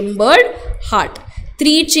 3-chambered heart.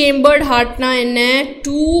 3-chambered heart na enna,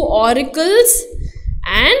 2 auricles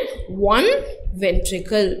and 1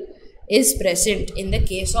 ventricle is present in the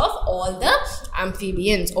case of all the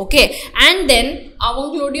amphibians. Okay, and then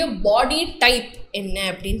avangaloda body type enna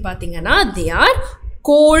appdin pathingana, they are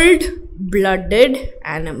cold blooded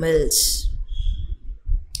animals.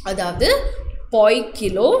 Adavadhu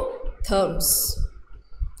poikilotherms.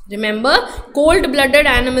 Remember, cold blooded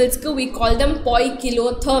animals ku we call them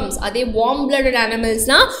poikilotherms. Adhe warm blooded animals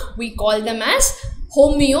na we call them as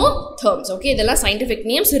homeotherms. Okay, idella scientific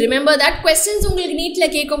names. So remember that. Questions ungalku neatla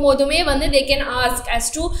kekkumbodhume vandu they can ask as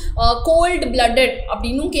to cold blooded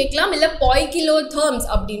abdinu kekkalam illa poikilotherms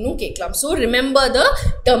abdinu kekkalam. So remember the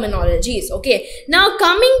terminologies. Okay, now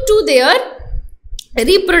coming to their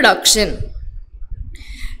reproduction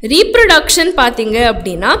pathinga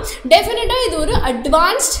abdina definitely idu oru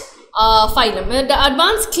advanced phylum, the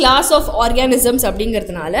advanced class of organisms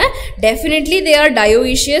abdingiradhanaala definitely they are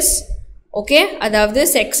dioecious. Okay, adavadhu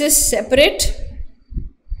sex is separate.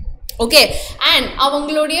 Okay, and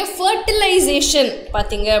avangaloda fertilization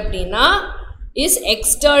pathinga appadina is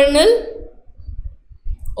external.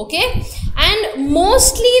 Okay, and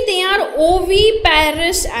mostly they are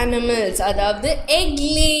oviparous animals. Adavadhu egg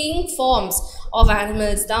laying forms of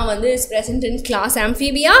animals da vandu is present in class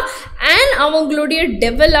amphibia, and avangaloda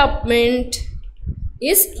development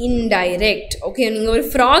is indirect. Okay, நீங்க ஒரு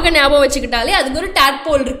frog ஞாபகம் வச்சுக்கிட்டாலே அதுக்கு ஒரு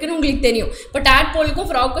tadpole இருக்குன்னு உங்களுக்கு தெரியும். இப்போ tadpoleக்கும்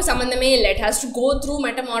frogக்கும் சம்பந்தமே இல்லை. It has to go through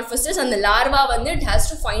metamorphosis and the larva வந்து it has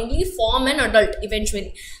to finally form an adult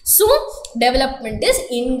eventually. So development is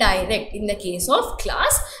indirect in the case of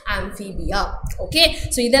class amphibia. Okay,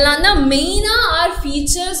 so இதெல்லாம் தான் மெயினா are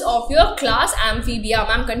features of your class amphibia.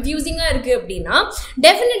 Ma'am கன்ஃபியூசிங்கா இருக்கு அப்படின்னா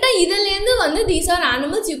டெஃபினட்டா இதுல இருந்து வந்து these are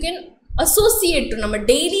animals you can associate to நம்ம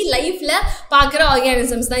டெய்லி லைஃப்ல பார்க்குற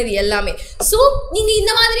ஆர்கானிசம்ஸ் தான் இது எல்லாமே. ஸோ நீங்கள்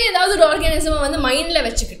இந்த மாதிரி ஏதாவது ஒரு ஆர்கானிசமை வந்து மைண்டில்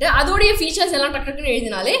வச்சுக்கிட்டு அதோடைய ஃபீச்சர்ஸ் எல்லாம் டக்குன்னு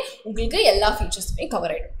எழுதினாலே உங்களுக்கு எல்லா ஃபீச்சர்ஸுமே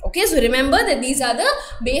கவர் ஆகிடும். Okay, so remember that these are the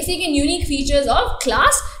basic and unique features of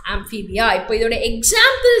class ஆம்ஃபீபியா. இப்போ இதோட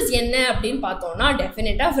எக்ஸாம்பிள்ஸ் என்ன அப்படின்னு பார்த்தோம்னா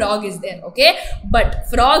டெஃபினட்டாக frock is there. Okay, but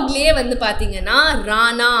ஃப்ராக்லேயே வந்து பார்த்தீங்கன்னா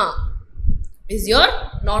Rana is your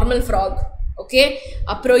normal frock. Okay,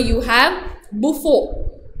 அப்புறம் யூ ஹாவ் புஃபோ,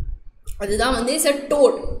 அதுதான் வந்து is a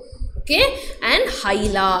Todd. Okay, and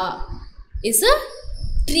Hela is a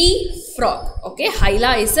tree frock. Okay,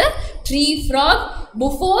 Hela is a tree frock,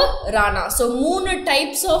 புஃபோ, Rana. So 3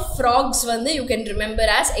 types of frocks வந்து you can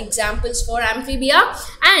remember as examples for Amphibia.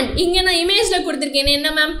 And இங்கே நான் இமேஜில் கொடுத்துருக்கேன்,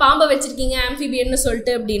 என்ன ma'am பாம்பை வச்சிருக்கீங்க ஆம்ஃபிபியன்னு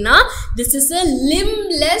சொல்லிட்டு அப்படின்னா this is a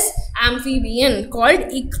limbless amphibian called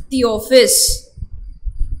ichthyophis.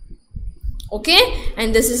 Okay, and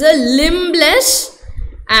this is a limbless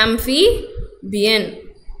amphibian.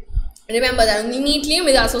 Remember that neatly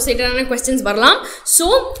with associated questions varlam. So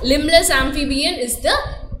limbless amphibian is the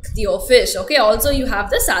ichthyophis. Okay, also you have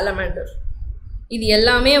the salamander. Idu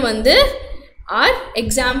ellame vandu are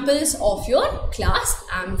examples of your class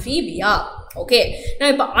amphibia. Okay, now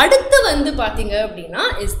ipo adutha vandu pathinga appadina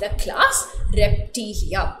is the class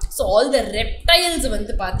reptilia. So all the reptiles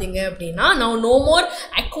vandu pathinga appadina now no more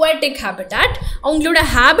aquatic habitat. avangaloda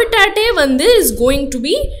habitat vandu is going to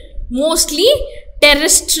be mostly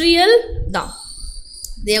terrestrial da.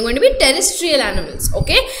 They are going to be terrestrial animals.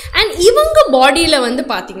 Okay, and ivanga body la vandu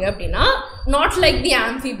pathinga appadina not like the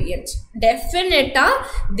amphibians. Definitely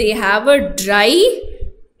they have a dry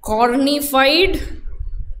cornified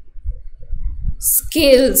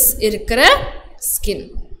scales irukra skin.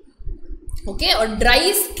 Okay, or dry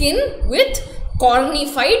skin with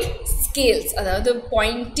cornified scales, adhaadu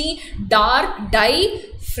pointy dark dye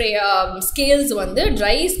scales வந்து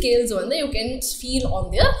dry scales வந்து you can feel on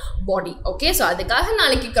their body. Okay, so அதுக்காக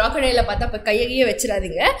நாளைக்கு crocodile பார்த்தா அப்போ கையகையே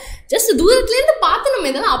வச்சிடாதீங்க, just தூரத்துலேருந்து பார்த்து நம்ம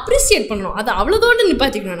இதெல்லாம் அப்ரிசியேட் பண்ணணும், அது அவ்வளோதோடு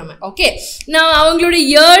நிப்பாத்திக்கணும் நம்ம. ஓகே, நான் அவங்களோட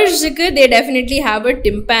இயர்ஸுக்கு they definitely have a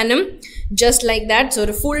tympanum just like that. So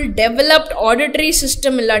a full developed auditory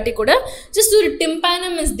system illati kuda just a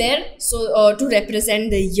tympanum is there, so to represent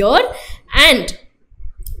the ear. And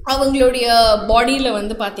அவங்களுடைய பாடியில்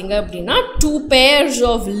வந்து பார்த்தீங்க அப்படின்னா 2 pairs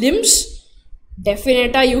of limbs.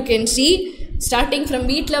 Definitely you can see starting from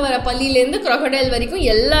வீட்டில் வர பல்லியிலேருந்து crocodile வரைக்கும்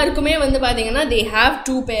எல்லாருக்குமே வந்து பார்த்தீங்கன்னா they have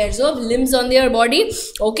 2 pairs of limbs on their body.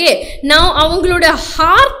 Okay, now அவங்களோட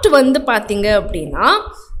heart வந்து பார்த்தீங்க அப்படின்னா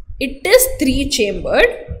it is 3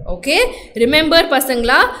 chambered. Okay, remember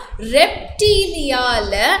பசங்களா,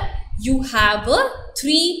 reptiliaல you have a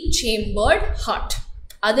 3 chambered heart.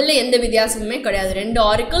 அதில் எந்த வித்தியாசமுமே கிடையாது. 2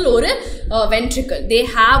 auricle ஒரு ventricle. They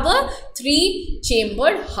have a 3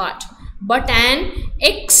 chambered heart. But an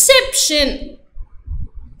exception,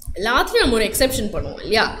 எல்லாத்துலையும் நம்ம ஒரு எக்ஸெப்ஷன் பண்ணுவோம்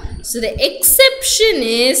இல்லையா? So the exception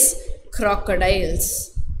is crocodiles.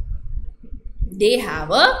 They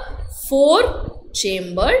have a 4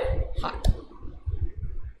 chambered heart.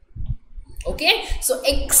 Okay, so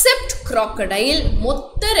except crocodile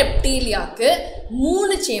மொத்த ரெப்டீலியாக்கு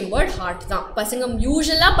 3 chambered heart தான். பசங்க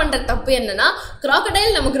யூசுவலாக பண்ணுற தப்பு என்னன்னா, crocodile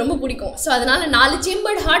நமக்கு ரொம்ப பிடிக்கும், ஸோ அதனால 4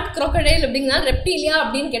 chambered heart crocodile அப்படிங்கிறனால ரெப்டீலியா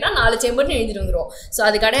அப்படின்னு கேட்டால் 4 chambered எழுதிட்டு வந்துடும். ஸோ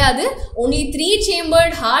அது கிடையாது. only 3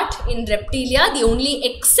 chambered heart in reptilia. The only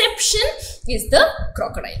exception is the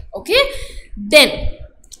crocodile. Okay, then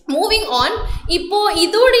moving on. இப்போ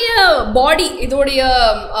இதோடைய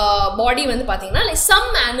பாடி வந்து பார்த்தீங்கன்னா like some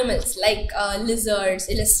animals like lizards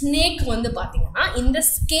இல்லை ஸ்னேக் வந்து பார்த்தீங்கன்னா இந்த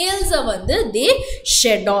ஸ்கேல்ஸை வந்து தே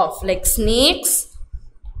shed of. Like snakes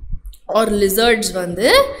R lizards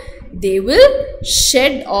வந்து they will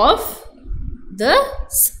shed of the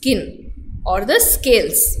skin R the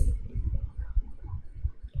scales.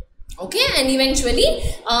 Okay, and eventually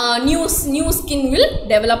new skin will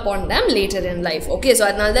develop on them later in life. Okay, so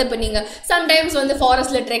அதனால தான் இப்போ நீங்கள் சம்டைம்ஸ் வந்து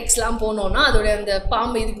ஃபாரஸ்ட்டில் ட்ரெக்ஸ்லாம் போனோன்னா அதோடைய அந்த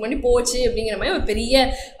பாம்பு இதுக்கு முன்னாடி போச்சு அப்படிங்கிற மாதிரி ஒரு பெரிய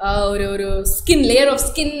ஒரு ஸ்கின் லேயர் ஆஃப்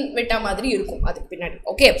ஸ்கின் விட்ட மாதிரி இருக்கும் அதுக்கு பின்னாடி.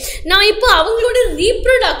 ஓகே, நான் இப்போ அவங்களோட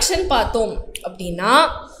ரீப்ரொடக்ஷன் பார்த்தோம் அப்படின்னா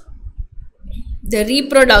the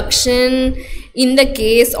reproduction in the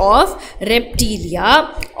case of reptilia,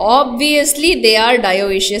 obviously they are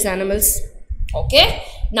dioecious animals. Okay,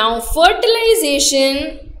 now fertilization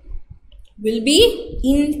will be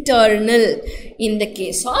internal in the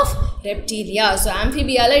case of reptilia. So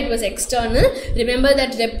amphibiala it was external. Remember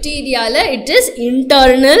that reptiliala it is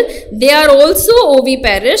internal. They are also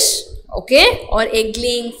oviparous, okay, or egg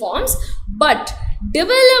laying forms, but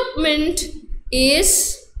development is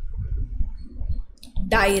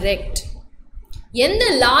direct. In the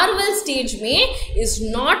larval stage is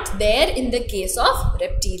not there in the case of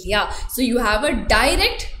reptilia. So you have a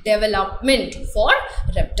direct development for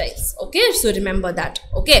reptiles. Okay, so remember that.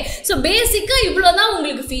 Okay, so basically ivlodha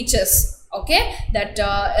ungalku features. Okay, that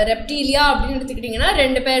reptilia அப்படினு எடுத்துக்கிட்டீங்கன்னா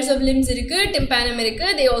 2 pairs of limbs இருக்கு, tympanum இருக்கு,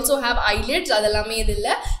 they also have eyelids. அதெல்லாமே இது இல்ல.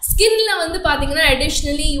 Skinல வந்து பாத்தீங்கன்னா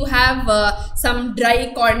additionally you have some dry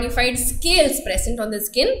cornified scales present on the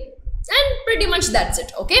skin, and pretty much that's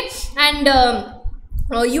it. Okay, and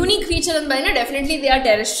unique feature and definitely they are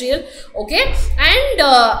terrestrial. Okay, and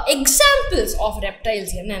examples of reptiles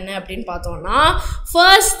enna appdin paathona,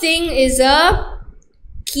 first thing is a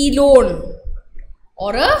chelone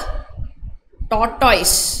or a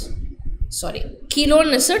tortoise. Sorry,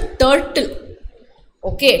 chelone is a turtle.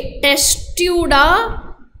 Okay, testuda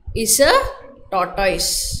is a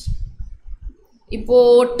tortoise. இப்போ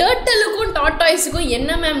டர்ட்டலுக்கும் டார்டாய்ஸுக்கும்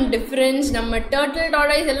என்ன ma'am difference? நம்ம turtle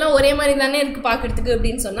tortoise எல்லாம் ஒரே மாதிரி தானே இருக்குது பார்க்குறதுக்கு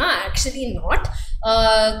அப்படின்னு சொன்னால் actually not.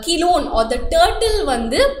 கீலோன் R the turtle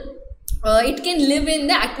வந்து it can live in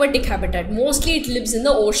the aquatic habitat. Mostly it lives in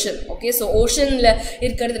the ocean. Okay, so oceanல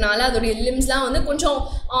இருக்கிறதுனால அதோடைய limbsலாம் வந்து கொஞ்சம்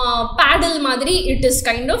paddle மாதிரி it is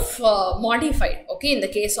kind of modified. Okay, in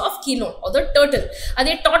the case of chelone or the turtle.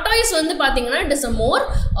 அதே tortoise வந்து பார்த்தீங்கன்னா it is a more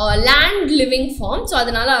land living form. So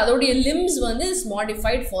அதனால அதோடைய limbs வந்து is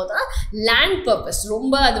modified for the land purpose.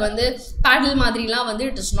 ரொம்ப அது வந்து paddle மாதிரிலாம் வந்து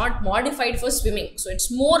it is not modified for swimming. So it's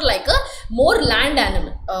more like a more land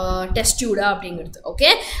animal. Testuda அப்படிங்கிறது.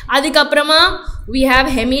 Okay, அதுக்கு அப்புறமா we have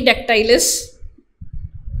hemidactylus.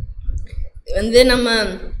 வந்து நம்ம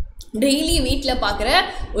டெய்லி வீட்டில் பார்க்குற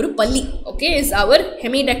ஒரு பல்லி. Okay, is our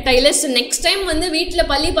ஹெமிடக்டைலஸ். Next time வந்து வீட்டில்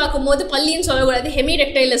பல்லி பார்க்கும்போது பல்லின்னு சொல்லக்கூடாது,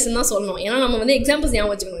 ஹெமிடக்டைலஸ்ன்னு தான் சொல்லணும். ஏன்னா நம்ம வந்து எக்ஸாம்பிள்ஸ்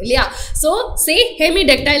ஞாபகம் வச்சுக்கணும் இல்லையா? So say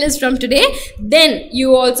ஹெமிடக்டைலஸ் from today. Then you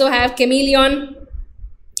also have கெமிலியான்.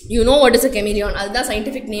 You know what is a கெமிலியான், அதுதான்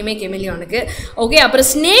சயின்டிஃபிக் நேமே கெமிலியானுக்கு. ஓகே, அப்புறம்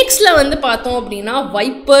ஸ்னேக்ஸில் வந்து பார்த்தோம் அப்படின்னா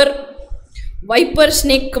viper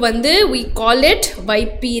snake வந்து we call it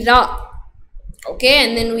vipera. Okay,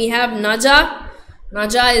 and then we have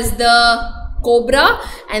naja is the cobra,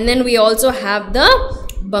 and then we also have the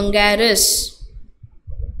bungarus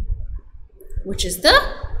which is the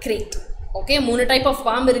crate. Okay, 3 type of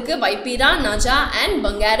பாம்பு இருக்கு, vipera, naja and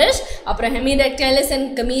bungarus. அப்புறம் hemidactylus and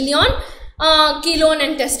chameleon. கீலோன்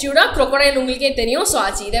and டெஸ்டியூடா crocodile உங்களுக்கே தெரியும். So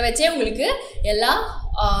ஆச்சு, இதை வச்சே உங்களுக்கு எல்லா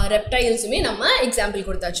reptiles-உமே நம்ம எக்ஸாம்பிள்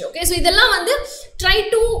கொடுத்தாச்சு. ஓகே, ஸோ இதெல்லாம் வந்து try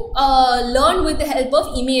to learn with the help of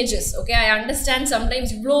images. Okay, I understand sometimes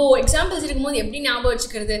இவ்வளோ எக்ஸாம்பிள்ஸ் இருக்கும்போது எப்படி ஞாபகம்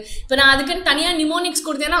வச்சுக்கிறது, இப்போ நான் அதுக்குன்னு தனியாக நிமோனிக்ஸ்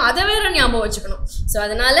கொடுத்தேன்னா அதை வேற ஞாபகம் வச்சுக்கணும். ஸோ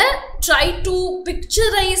அதனால try to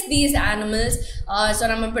picturize these animals. So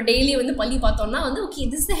நம்ம இப்போ டெய்லி வந்து பள்ளி பார்த்தோம்னா வந்து okay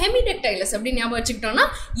this is the hemidactylus அப்படி ஞாபகம் வச்சுக்கிட்டோம்னா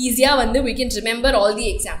ஈஸியாக வந்து we can remember all the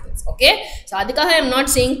examples. Okay, so அதுக்காக I am not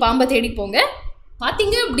saying பாம்பை தேடி போங்க,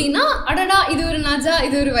 பார்த்தீங்க அப்படின்னா அடடா இது ஒரு நாஜா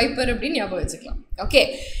இது ஒரு வைப்பர் அப்படின்னு ஞாபகம் வச்சுக்கலாம். Okay,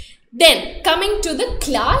 then coming to the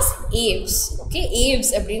class aves. Okay, aves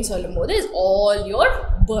அப்படின்னு சொல்லும்போது is all your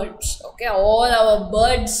birds. Okay, all our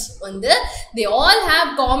birds வந்து they all have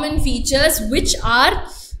common features which are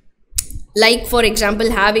like for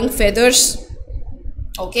example having feathers.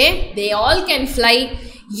 Okay, they all can fly.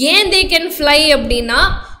 ஏன் they can fly அப்படின்னா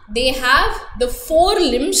they have the 4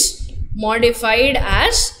 limbs modified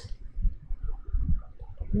as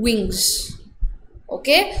wings.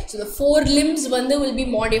 Okay, so the 4 limbs வந்து will be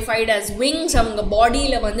modified as wings. அவங்க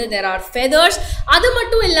பாடியில் வந்து there are feathers. அது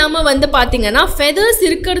மட்டும் இல்லாமல் வந்து பார்த்தீங்கன்னா feathers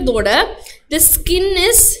இருக்கிறதோட the skin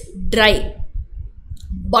is dry,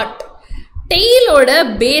 but tailோட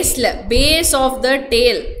base of the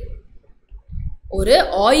tail ஒரு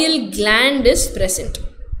oil gland is present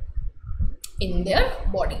in their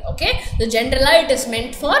body. Okay, so generally it is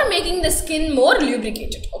meant for making the skin more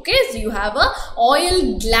lubricated. Okay, so you have a oil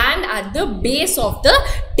gland at the base of the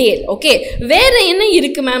tail. Okay, வேற என்ன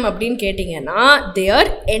இருக்கு ma'am அப்படின்னு கேட்டிங்கன்னா their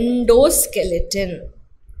endoskeleton.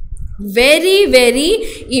 Very very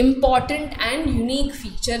important and unique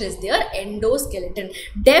feature is their endoskeleton.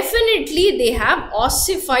 Definitely they have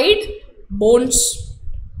ossified bones.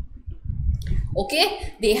 Okay,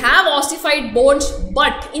 they have ossified bones,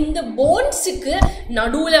 but in the bones க்கு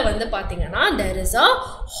நடுவுல வந்து பாத்தீங்கன்னா there is a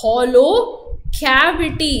hollow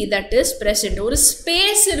cavity that is present. ஒரு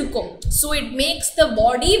space இருக்கும். So it makes the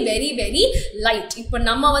body very very light. இப்போ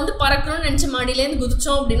நம்ம வந்து பறக்கணும்னு நினைச்ச மாடியிலேருந்து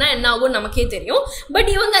குதிச்சோம் அப்படின்னா என்ன ஆகும் நமக்கே தெரியும்.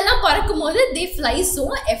 பட் இவங்க எல்லாம் பறக்கும் போது they fly so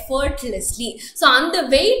effortlessly. So அந்த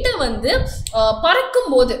வெயிட்டை வந்து பறக்கும்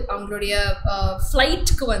போது அவங்களுடைய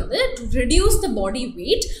ஃப்ளைட்டுக்கு வந்து to reduce the body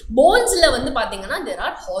weight bonesல வந்து பார்த்தீங்கன்னா there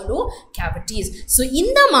are hollow cavities. So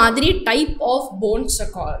இந்த மாதிரி type of bones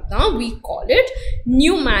தான் we call it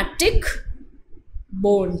pneumatic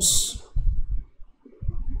bones.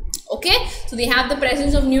 Okay, so they have the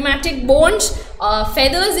presence of pneumatic bones.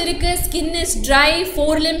 Feathers irukku, skin is dry,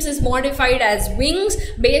 4 limbs is modified as wings,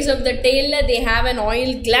 base of the tail they have an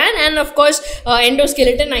oil gland, and of course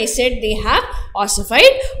endoskeleton I said they have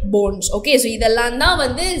ossified bones. Okay, so idallan da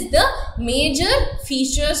vandu is the major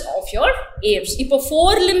features of your aves. Ipo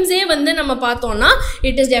 4 limbs e vandu nama paathona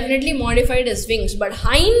it is definitely modified as wings, but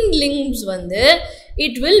hind limbs vandu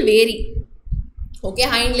it will vary. Okay,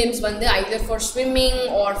 hind limbs வந்து either for swimming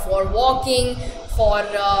or for walking,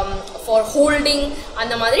 for holding,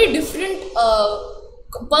 அந்த மாதிரி different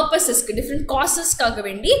purposes, different causes காக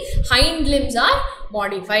வேண்டி hind limbs are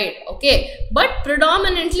modified. Okay, but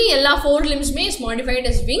predominantly எல்லா 4 limbs is modified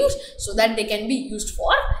as wings so that they can be used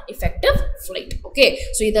for effective flight. Okay,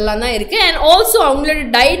 so இதெல்லாம் தான் இருக்கு. And also அவங்களோட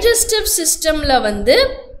digestive systemல வந்து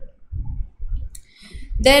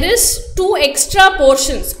there is 2 extra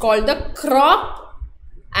portions called the crop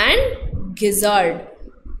and gizzard.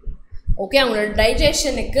 Okay, அவங்களோட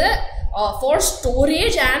டைஜஷனுக்கு for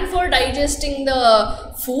storage and for digesting the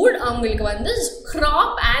food அவங்களுக்கு வந்து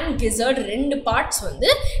crop and gizzard 2 parts வந்து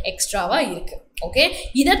எக்ஸ்ட்ராவா இருக்கு. ஓகே,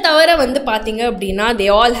 இதை தவிர வந்து பார்த்தீங்க அப்படின்னா they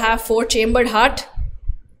all have 4 chambered heart.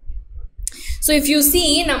 So if you see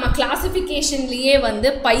நம்ம கிளாசிஃபிகேஷன்லேயே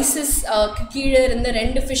வந்து பைசஸ் கீழே இருந்த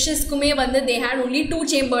 2 ஃபிஷ்ஷஸ்க்குமே வந்து they had only 2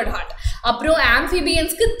 chambered heart. அப்புறம்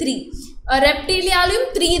ஆம்ஃபிபியன்ஸ்க்கு 3, ரெப்டீலியாலையும்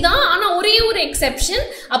 3 தான், ஆனால் ஒரே ஒரு எக்ஸெப்ஷன்.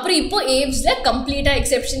 அப்புறம் இப்போ ஏவ்ஸில் கம்ப்ளீட்டாக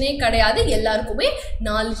எக்ஸெப்ஷனே கிடையாது, எல்லாருக்குமே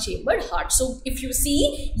 4 chambered heart. So if you see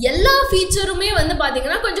எல்லா ஃபீச்சருமே வந்து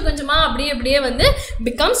பார்த்தீங்கன்னா கொஞ்சம் கொஞ்சமாக அப்படியே வந்து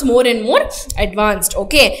becomes more and more advanced.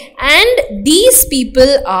 Okay, and these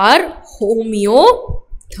people are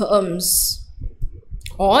homeotherms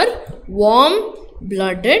or warm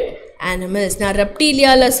blooded animals. நான்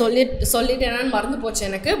ரெப்டீலியாவில் சொல்லிட்டேனான்னு மறந்து போச்சு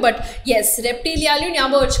எனக்கு. பட் எஸ், ரெப்டீலியாலையும்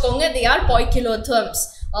ஞாபகம் வச்சுக்கோங்க, they are poikilotherms.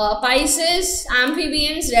 Pisces,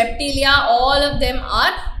 amphibians, reptilia, all of them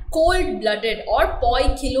are cold-blooded or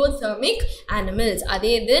poikilothermic animals.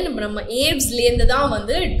 அதே இது நம்ம ஏவ்ஸ்லேருந்து தான்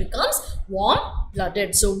வந்து it becomes warm-blooded.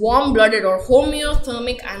 So warm-blooded or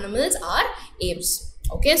homeothermic animals are aves.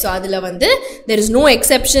 Okay, so adula vandu there is no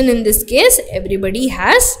exception in this case, everybody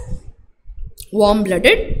has warm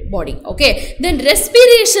blooded body. Okay, then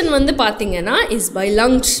respiration vandu pathina is by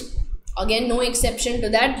lungs. again no exception to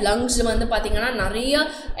that. Lungs வந்து பாத்தீங்கன்னா நிறைய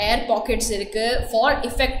air pockets இருக்கு. For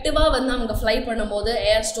effectively வந்து நமக்கு fly பண்ணும்போது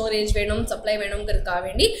air storage வேணும், supply வேணும்ங்கிறதுக்காக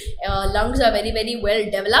வேண்டி lungs are very very well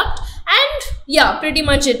developed. And yeah, pretty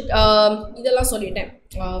much it இதெல்லாம் சொல்லிட்டேன்.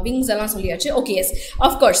 Wings எல்லாம் சொல்லியாச்சு. Okay, yes,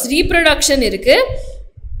 of course reproduction இருக்கு.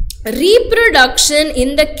 Reproduction in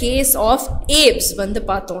the case of apes வந்து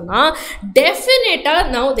பார்த்தோம்னா definitely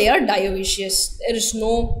now they are dioecious. There is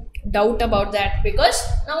no doubt about that, because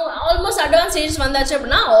now almost advanced stages vandachu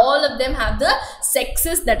appadina all of them have the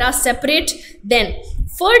sexes that are separate. Then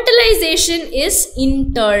fertilization is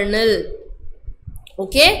internal.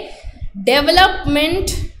 Okay, development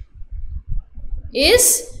is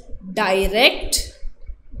direct,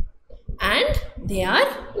 and they are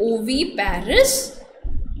oviparous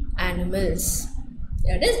animals.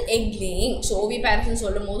 That is egg laying. So oviparous nu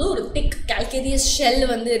sollumbodhu oru thick calcareous shell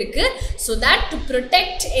vandu irukku, so that to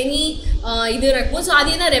protect any idu irakku. So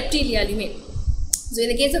adina reptilia lume. So in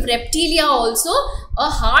the case of reptilia also a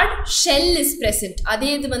hard shell is present. Adhe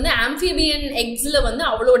idu vandu amphibian eggs la vandu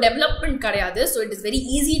avlo development kadiyadu, so it is very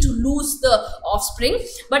easy to lose the offspring.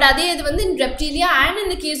 But adhe idu vandu in reptilia and in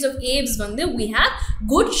the case of apes vandu we have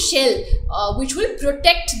good shell which will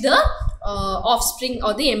protect the offspring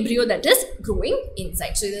or the embryo that is growing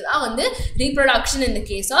inside. So this is reproduction in the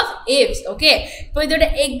case of apes. Okay, இப்போ இதோட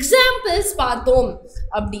examples பார்த்தோம்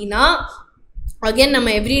அப்படினா again நம்ம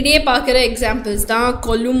everyday பார்க்குற examples தான்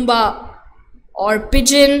columba or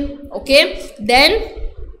pigeon. Okay, then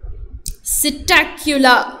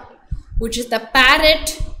psittacula, which is the parrot.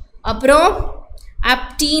 அப்புறம்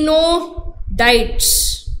aptenodytes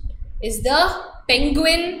is the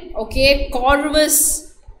penguin. Okay, corvus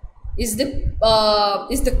is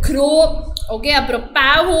the crow. Okay, apro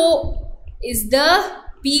pavo is the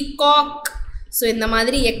peacock. So இந்த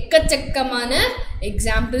மாதிரி எக்கச்சக்கமான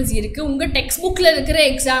examples இருக்கு. உங்க டெக்ஸ்ட் புக்ல இருக்கிற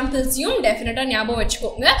எக்ஸாம்பிள்ஸையும் டெஃபினட்டா ஞாபகம்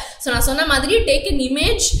வச்சுக்கோங்க. ஸோ நான் சொன்ன மாதிரி take an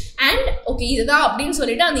image and okay இதுதான் அப்படின்னு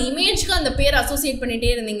சொல்லிட்டு அந்த இமேஜ்க்கு அந்த பேர் அசோசியேட்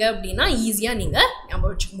பண்ணிட்டே இருந்தீங்க அப்படின்னா ஈஸியாக நீங்கள்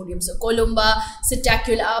ஞாபகம் வச்சுக்க முடியும். ஸோ கொலும்பா,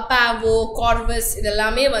 சிட்டாக்யூலா, பாவோ, கார்வஸ்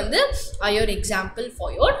இதெல்லாமே வந்து are your example for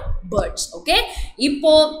your birds. Okay,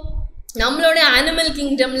 இப்போ நம்மளோட அனிமல்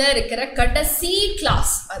கிங்டம்ல இருக்கிற கடைசி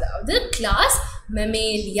கிளாஸ், அதாவது கிளாஸ்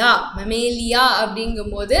மெமேலியா. மெமேலியா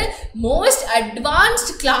அப்படிங்கும்போது most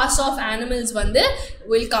advanced class of animals வந்து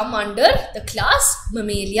will come under the class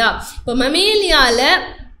mammalia. இப்போ மெமேலியால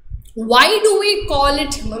why do we call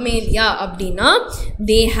it mammalia அப்படின்னா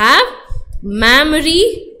they have mammary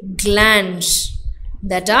glands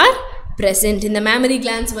that are present. In the mammary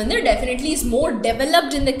glands வந்து definitely is more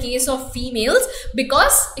developed in the case of females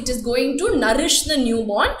because it is going to nourish the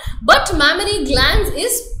newborn, but mammary glands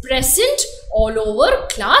is present all over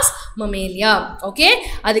class mammalia. Okay,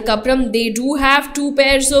 adukapram they do have 2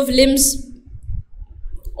 pairs of limbs.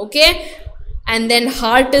 Okay, and then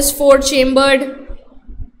heart is 4 chambered.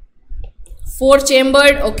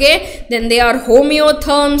 Okay, then they are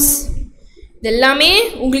homeotherms. இதெல்லாமே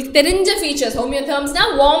உங்களுக்கு தெரிஞ்ச features. ஹோமியோதெர்ம்ஸ்னா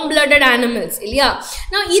warm blooded animals இல்லையா?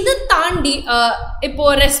 நான் இதை தாண்டி இப்போ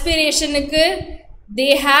ரெஸ்பிரேஷனுக்கு they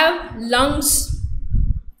have lungs.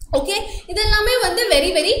 Okay, இதெல்லாமே வந்து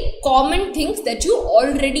very very common things that you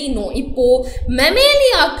already know. இப்போ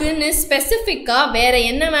மெமேலியாக்குன்னு ஸ்பெசிஃபிக்காக வேற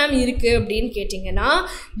என்ன மேம் இருக்குது அப்படின்னு கேட்டிங்கன்னா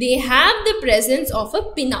they have the presence of a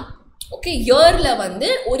Bina. Okay, இயரில் வந்து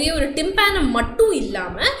ஒரே ஒரு டிம்பானம் மட்டும்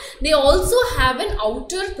இல்லாமல் they also have an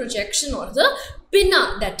outer projection or the pinna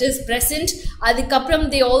that is present. அதுக்கப்புறம்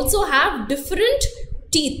they also have different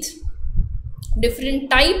teeth, different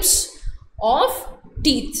types of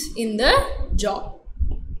teeth in the jaw.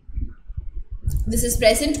 This is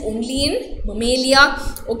present only in mammalia.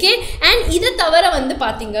 Okay, and இதை தவிர வந்து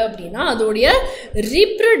பார்த்தீங்க அப்படின்னா அதோடைய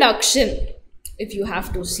reproduction if you have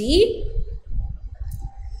to see,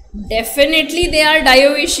 definitely they are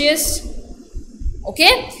dioecious. Okay,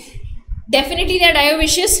 definitely they are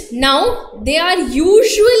dioecious. Now they are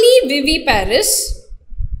usually viviparous,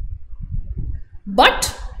 but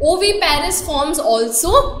oviparous forms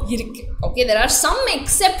also irukku. Okay, there are some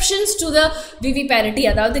exceptions to the viviparity,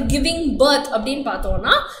 adavadhu giving birth அப்படினு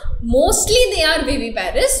பார்த்தோம்னா mostly they are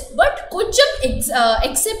viviparous, but கொஞ்சம்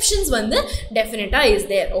exceptions வந்து definitely is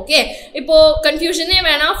there. Okay, இப்போ confusion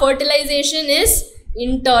வேணா, fertilization is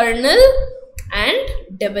internal and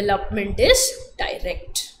development is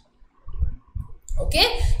direct. Okay,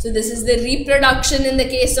 so this is the reproduction in the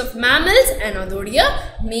case of mammals and adodia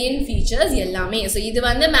main features ellame. So idu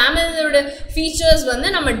vande mammals oda features vande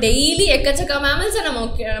nama daily ekachaka mammals nama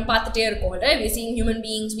paathite irukom, right? We see human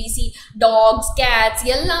beings, we see dogs, cats,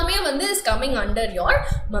 ellame vande is coming under your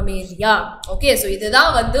mammalia. Okay, so idu da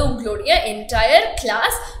vande ungaloda entire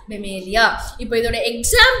class mammalia. Ipo idoda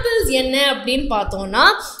examples enna appdin paathona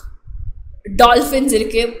dolphins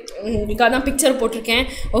irukku, உங்களுக்கு அதான் picture போட்டிருக்கேன்.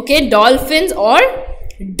 Okay, dolphins or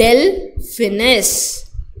delphinus.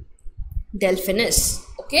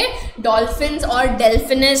 Okay, dolphins or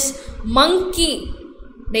delphinus. monkey,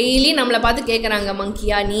 daily நம்மளை பார்த்து கேட்குறாங்க,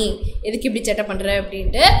 மங்கியா நீ எதுக்கு இப்படி setup பண்ணுற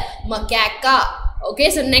அப்படின்ட்டு. மக்காக்கா. ஓகே,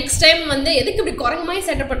 ஸோ நெக்ஸ்ட் டைம் வந்து எதுக்கு இப்படி குரங்கு மாதிரி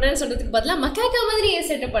செட்டப் பண்ணுறேன்னு சொல்கிறதுக்கு பதிலாக மக்காக்கா மாதிரி ஏன்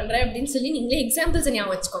செட்டப் பண்ணுறேன் அப்படின்னு சொல்லி நீங்களே எக்ஸாம்பிள்ஸ்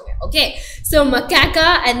ஞாபகம் வச்சுக்கோங்க. Okay, so மக்காக்கா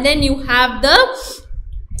and then you have the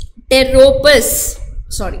Pteropus,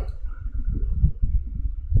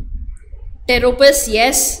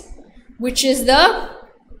 yes, which is the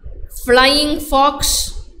flying fox.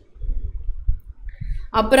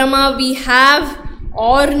 Aprama we have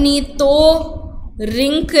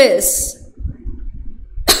Ornithorhynchus,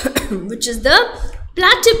 which is the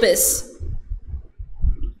platypus.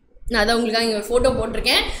 நான் அதான் உங்களுக்கு இங்கே ஒரு ஃபோட்டோ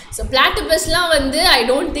போட்டிருக்கேன். ஸோ பிளாட்டிபஸ்லாம் வந்து ஐ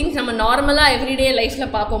டோன்ட் திங்க் நம்ம நார்மலாக எவ்ரிடே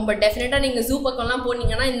லைஃப்பில் பார்ப்போம். பட் டெஃபினட்டாக நீங்கள் ஜூ பக்கம்லாம்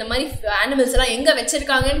போனீங்கன்னா இந்த மாதிரி அனிமல்ஸ் எல்லாம் எங்கே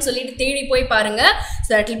வச்சிருக்காங்கன்னு சொல்லிட்டு தேடி போய் பாருங்கள். So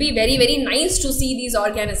that will be very very nice to see these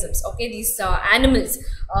organisms. Okay, these animals.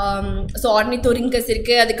 So Ornithorhynchus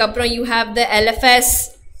இருக்குது. அதுக்கப்புறம் you have the elephas,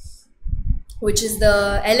 which is the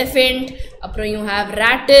elephant. அப்புறம் you have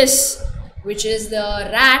ratus, which is the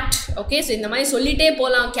rat. Okay, so இந்த மாதிரி சொல்லிட்டே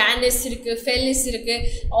போகலாம். canis இருக்கு, felis இருக்கு,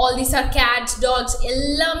 all these are cats, dogs,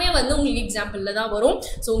 எல்லாமே வந்து உங்களுக்கு எக்ஸாம்பிளில் தான் வரும்.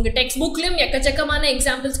 ஸோ உங்கள் டெக்ஸ்ட் புக்லேயும் எக்கச்சக்கமான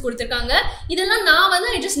எக்ஸாம்பிள்ஸ் கொடுத்துருக்காங்க. இதெல்லாம் நான் வந்து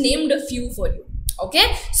I just named a few for you. Okay,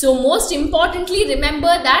 so most importantly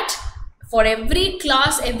remember that for every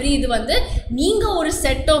class, every இது வந்து நீங்கள் ஒரு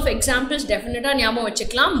செட் ஆஃப் எக்ஸாம்பிள்ஸ் டெஃபினட்டாக ஞாபகம்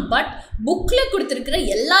வச்சுக்கலாம். பட் புக்கில் கொடுத்துருக்கிற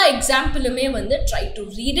எல்லா எக்ஸாம்பிளுமே வந்து try to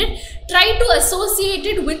read it, try to associate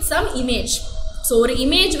it with some image. So ஒரு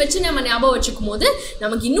இமேஜ் வச்சு நம்ம ஞாபகம் வச்சுக்கும் போது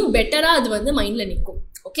நமக்கு இன்னும் பெட்டராக அது வந்து மைண்டில் நிற்கும்.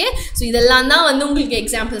 ஓகே, ஸோ இதெல்லாம் தான் வந்து உங்களுக்கு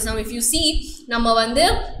எக்ஸாம்பிள்ஸ். நம்ம இஃப் யூ சி நம்ம வந்து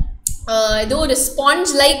ஏதோ ஒரு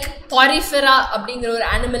ஸ்பாஞ்ச் லைக் பாரிஃபெரா அப்படிங்கிற ஒரு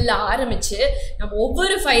அனிமலில் ஆரம்பித்து நம்ம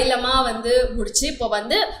ஒவ்வொரு ஃபைலமாக வந்து முடிச்சு இப்போ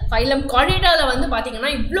வந்து ஃபைலம் கார்டேட்டாவில் வந்து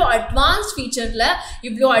பார்த்திங்கன்னா இவ்வளோ அட்வான்ஸ்ட் ஃபீச்சரில்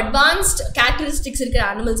இவ்வளோ அட்வான்ஸ்ட் கேரக்டரிஸ்டிக்ஸ் இருக்கிற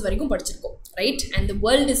அனிமல்ஸ் வரைக்கும் படிச்சிருக்கோம். Right, and the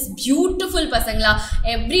world is beautiful பசங்களா.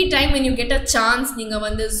 Every time when you get a chance நீங்கள்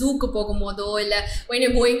வந்து ஜூக்கு போகும்போதோ இல்லை when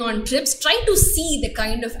you're going on trips, try to see the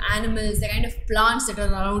kind of animals, the kind of plants that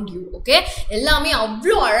are around you. Okay, எல்லாமே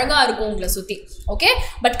அவ்வளோ அழகாக இருக்கும் உங்களை சுற்றி. ஓகே,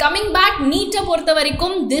 பட் கம்மிங் பேக் நீட்டை பொறுத்த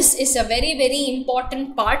வரைக்கும் this is a very very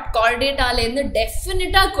important part. கார்டேட்டாலேருந்து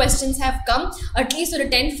டெஃபினட்டாக questions have come. அட்லீஸ்ட் ஒரு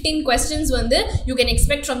 10-15 questions வந்து you can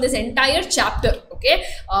expect from this entire chapter. Okay,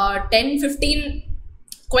 10-15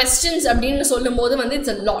 questions அப்படின்னு சொல்லும்போது வந்து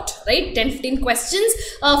it's a lot, right? 10-15 questions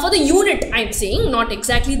for the unit I'm saying, not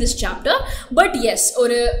exactly this chapter, but yes,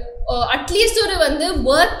 ஒரு at least ஒரு வந்து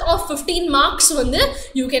worth of 15 marks வந்து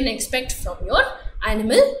you can expect from your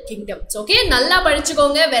animal kingdoms. Okay, நல்லா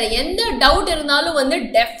படிச்சுக்கோங்க. வேற எந்த டவுட் இருந்தாலும் வந்து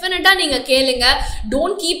டெஃபினட்டாக நீங்கள் கேளுங்க.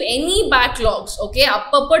 Don't keep any backlogs. Okay,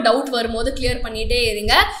 அப்பப்போ டவுட் வரும்போது கிளியர் பண்ணிகிட்டே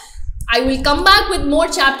இருங்க. I will come back with more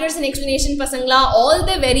chapters and explanation பசங்களா. All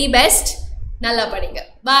the very best. நல்லா படிங்க.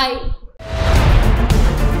 Bye.